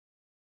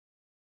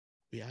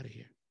we out of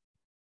here.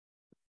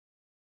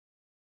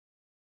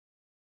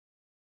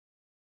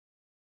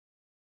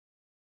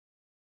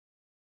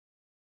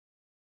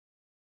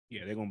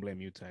 Yeah, they're gonna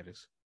blame you,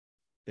 Titus.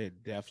 They're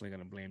definitely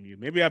gonna blame you.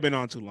 Maybe I've been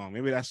on too long.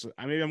 Maybe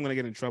I'm gonna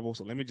get in trouble.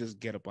 So let me just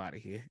get up out of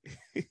here.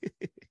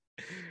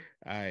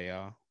 All right,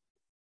 y'all.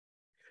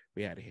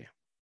 We out of here.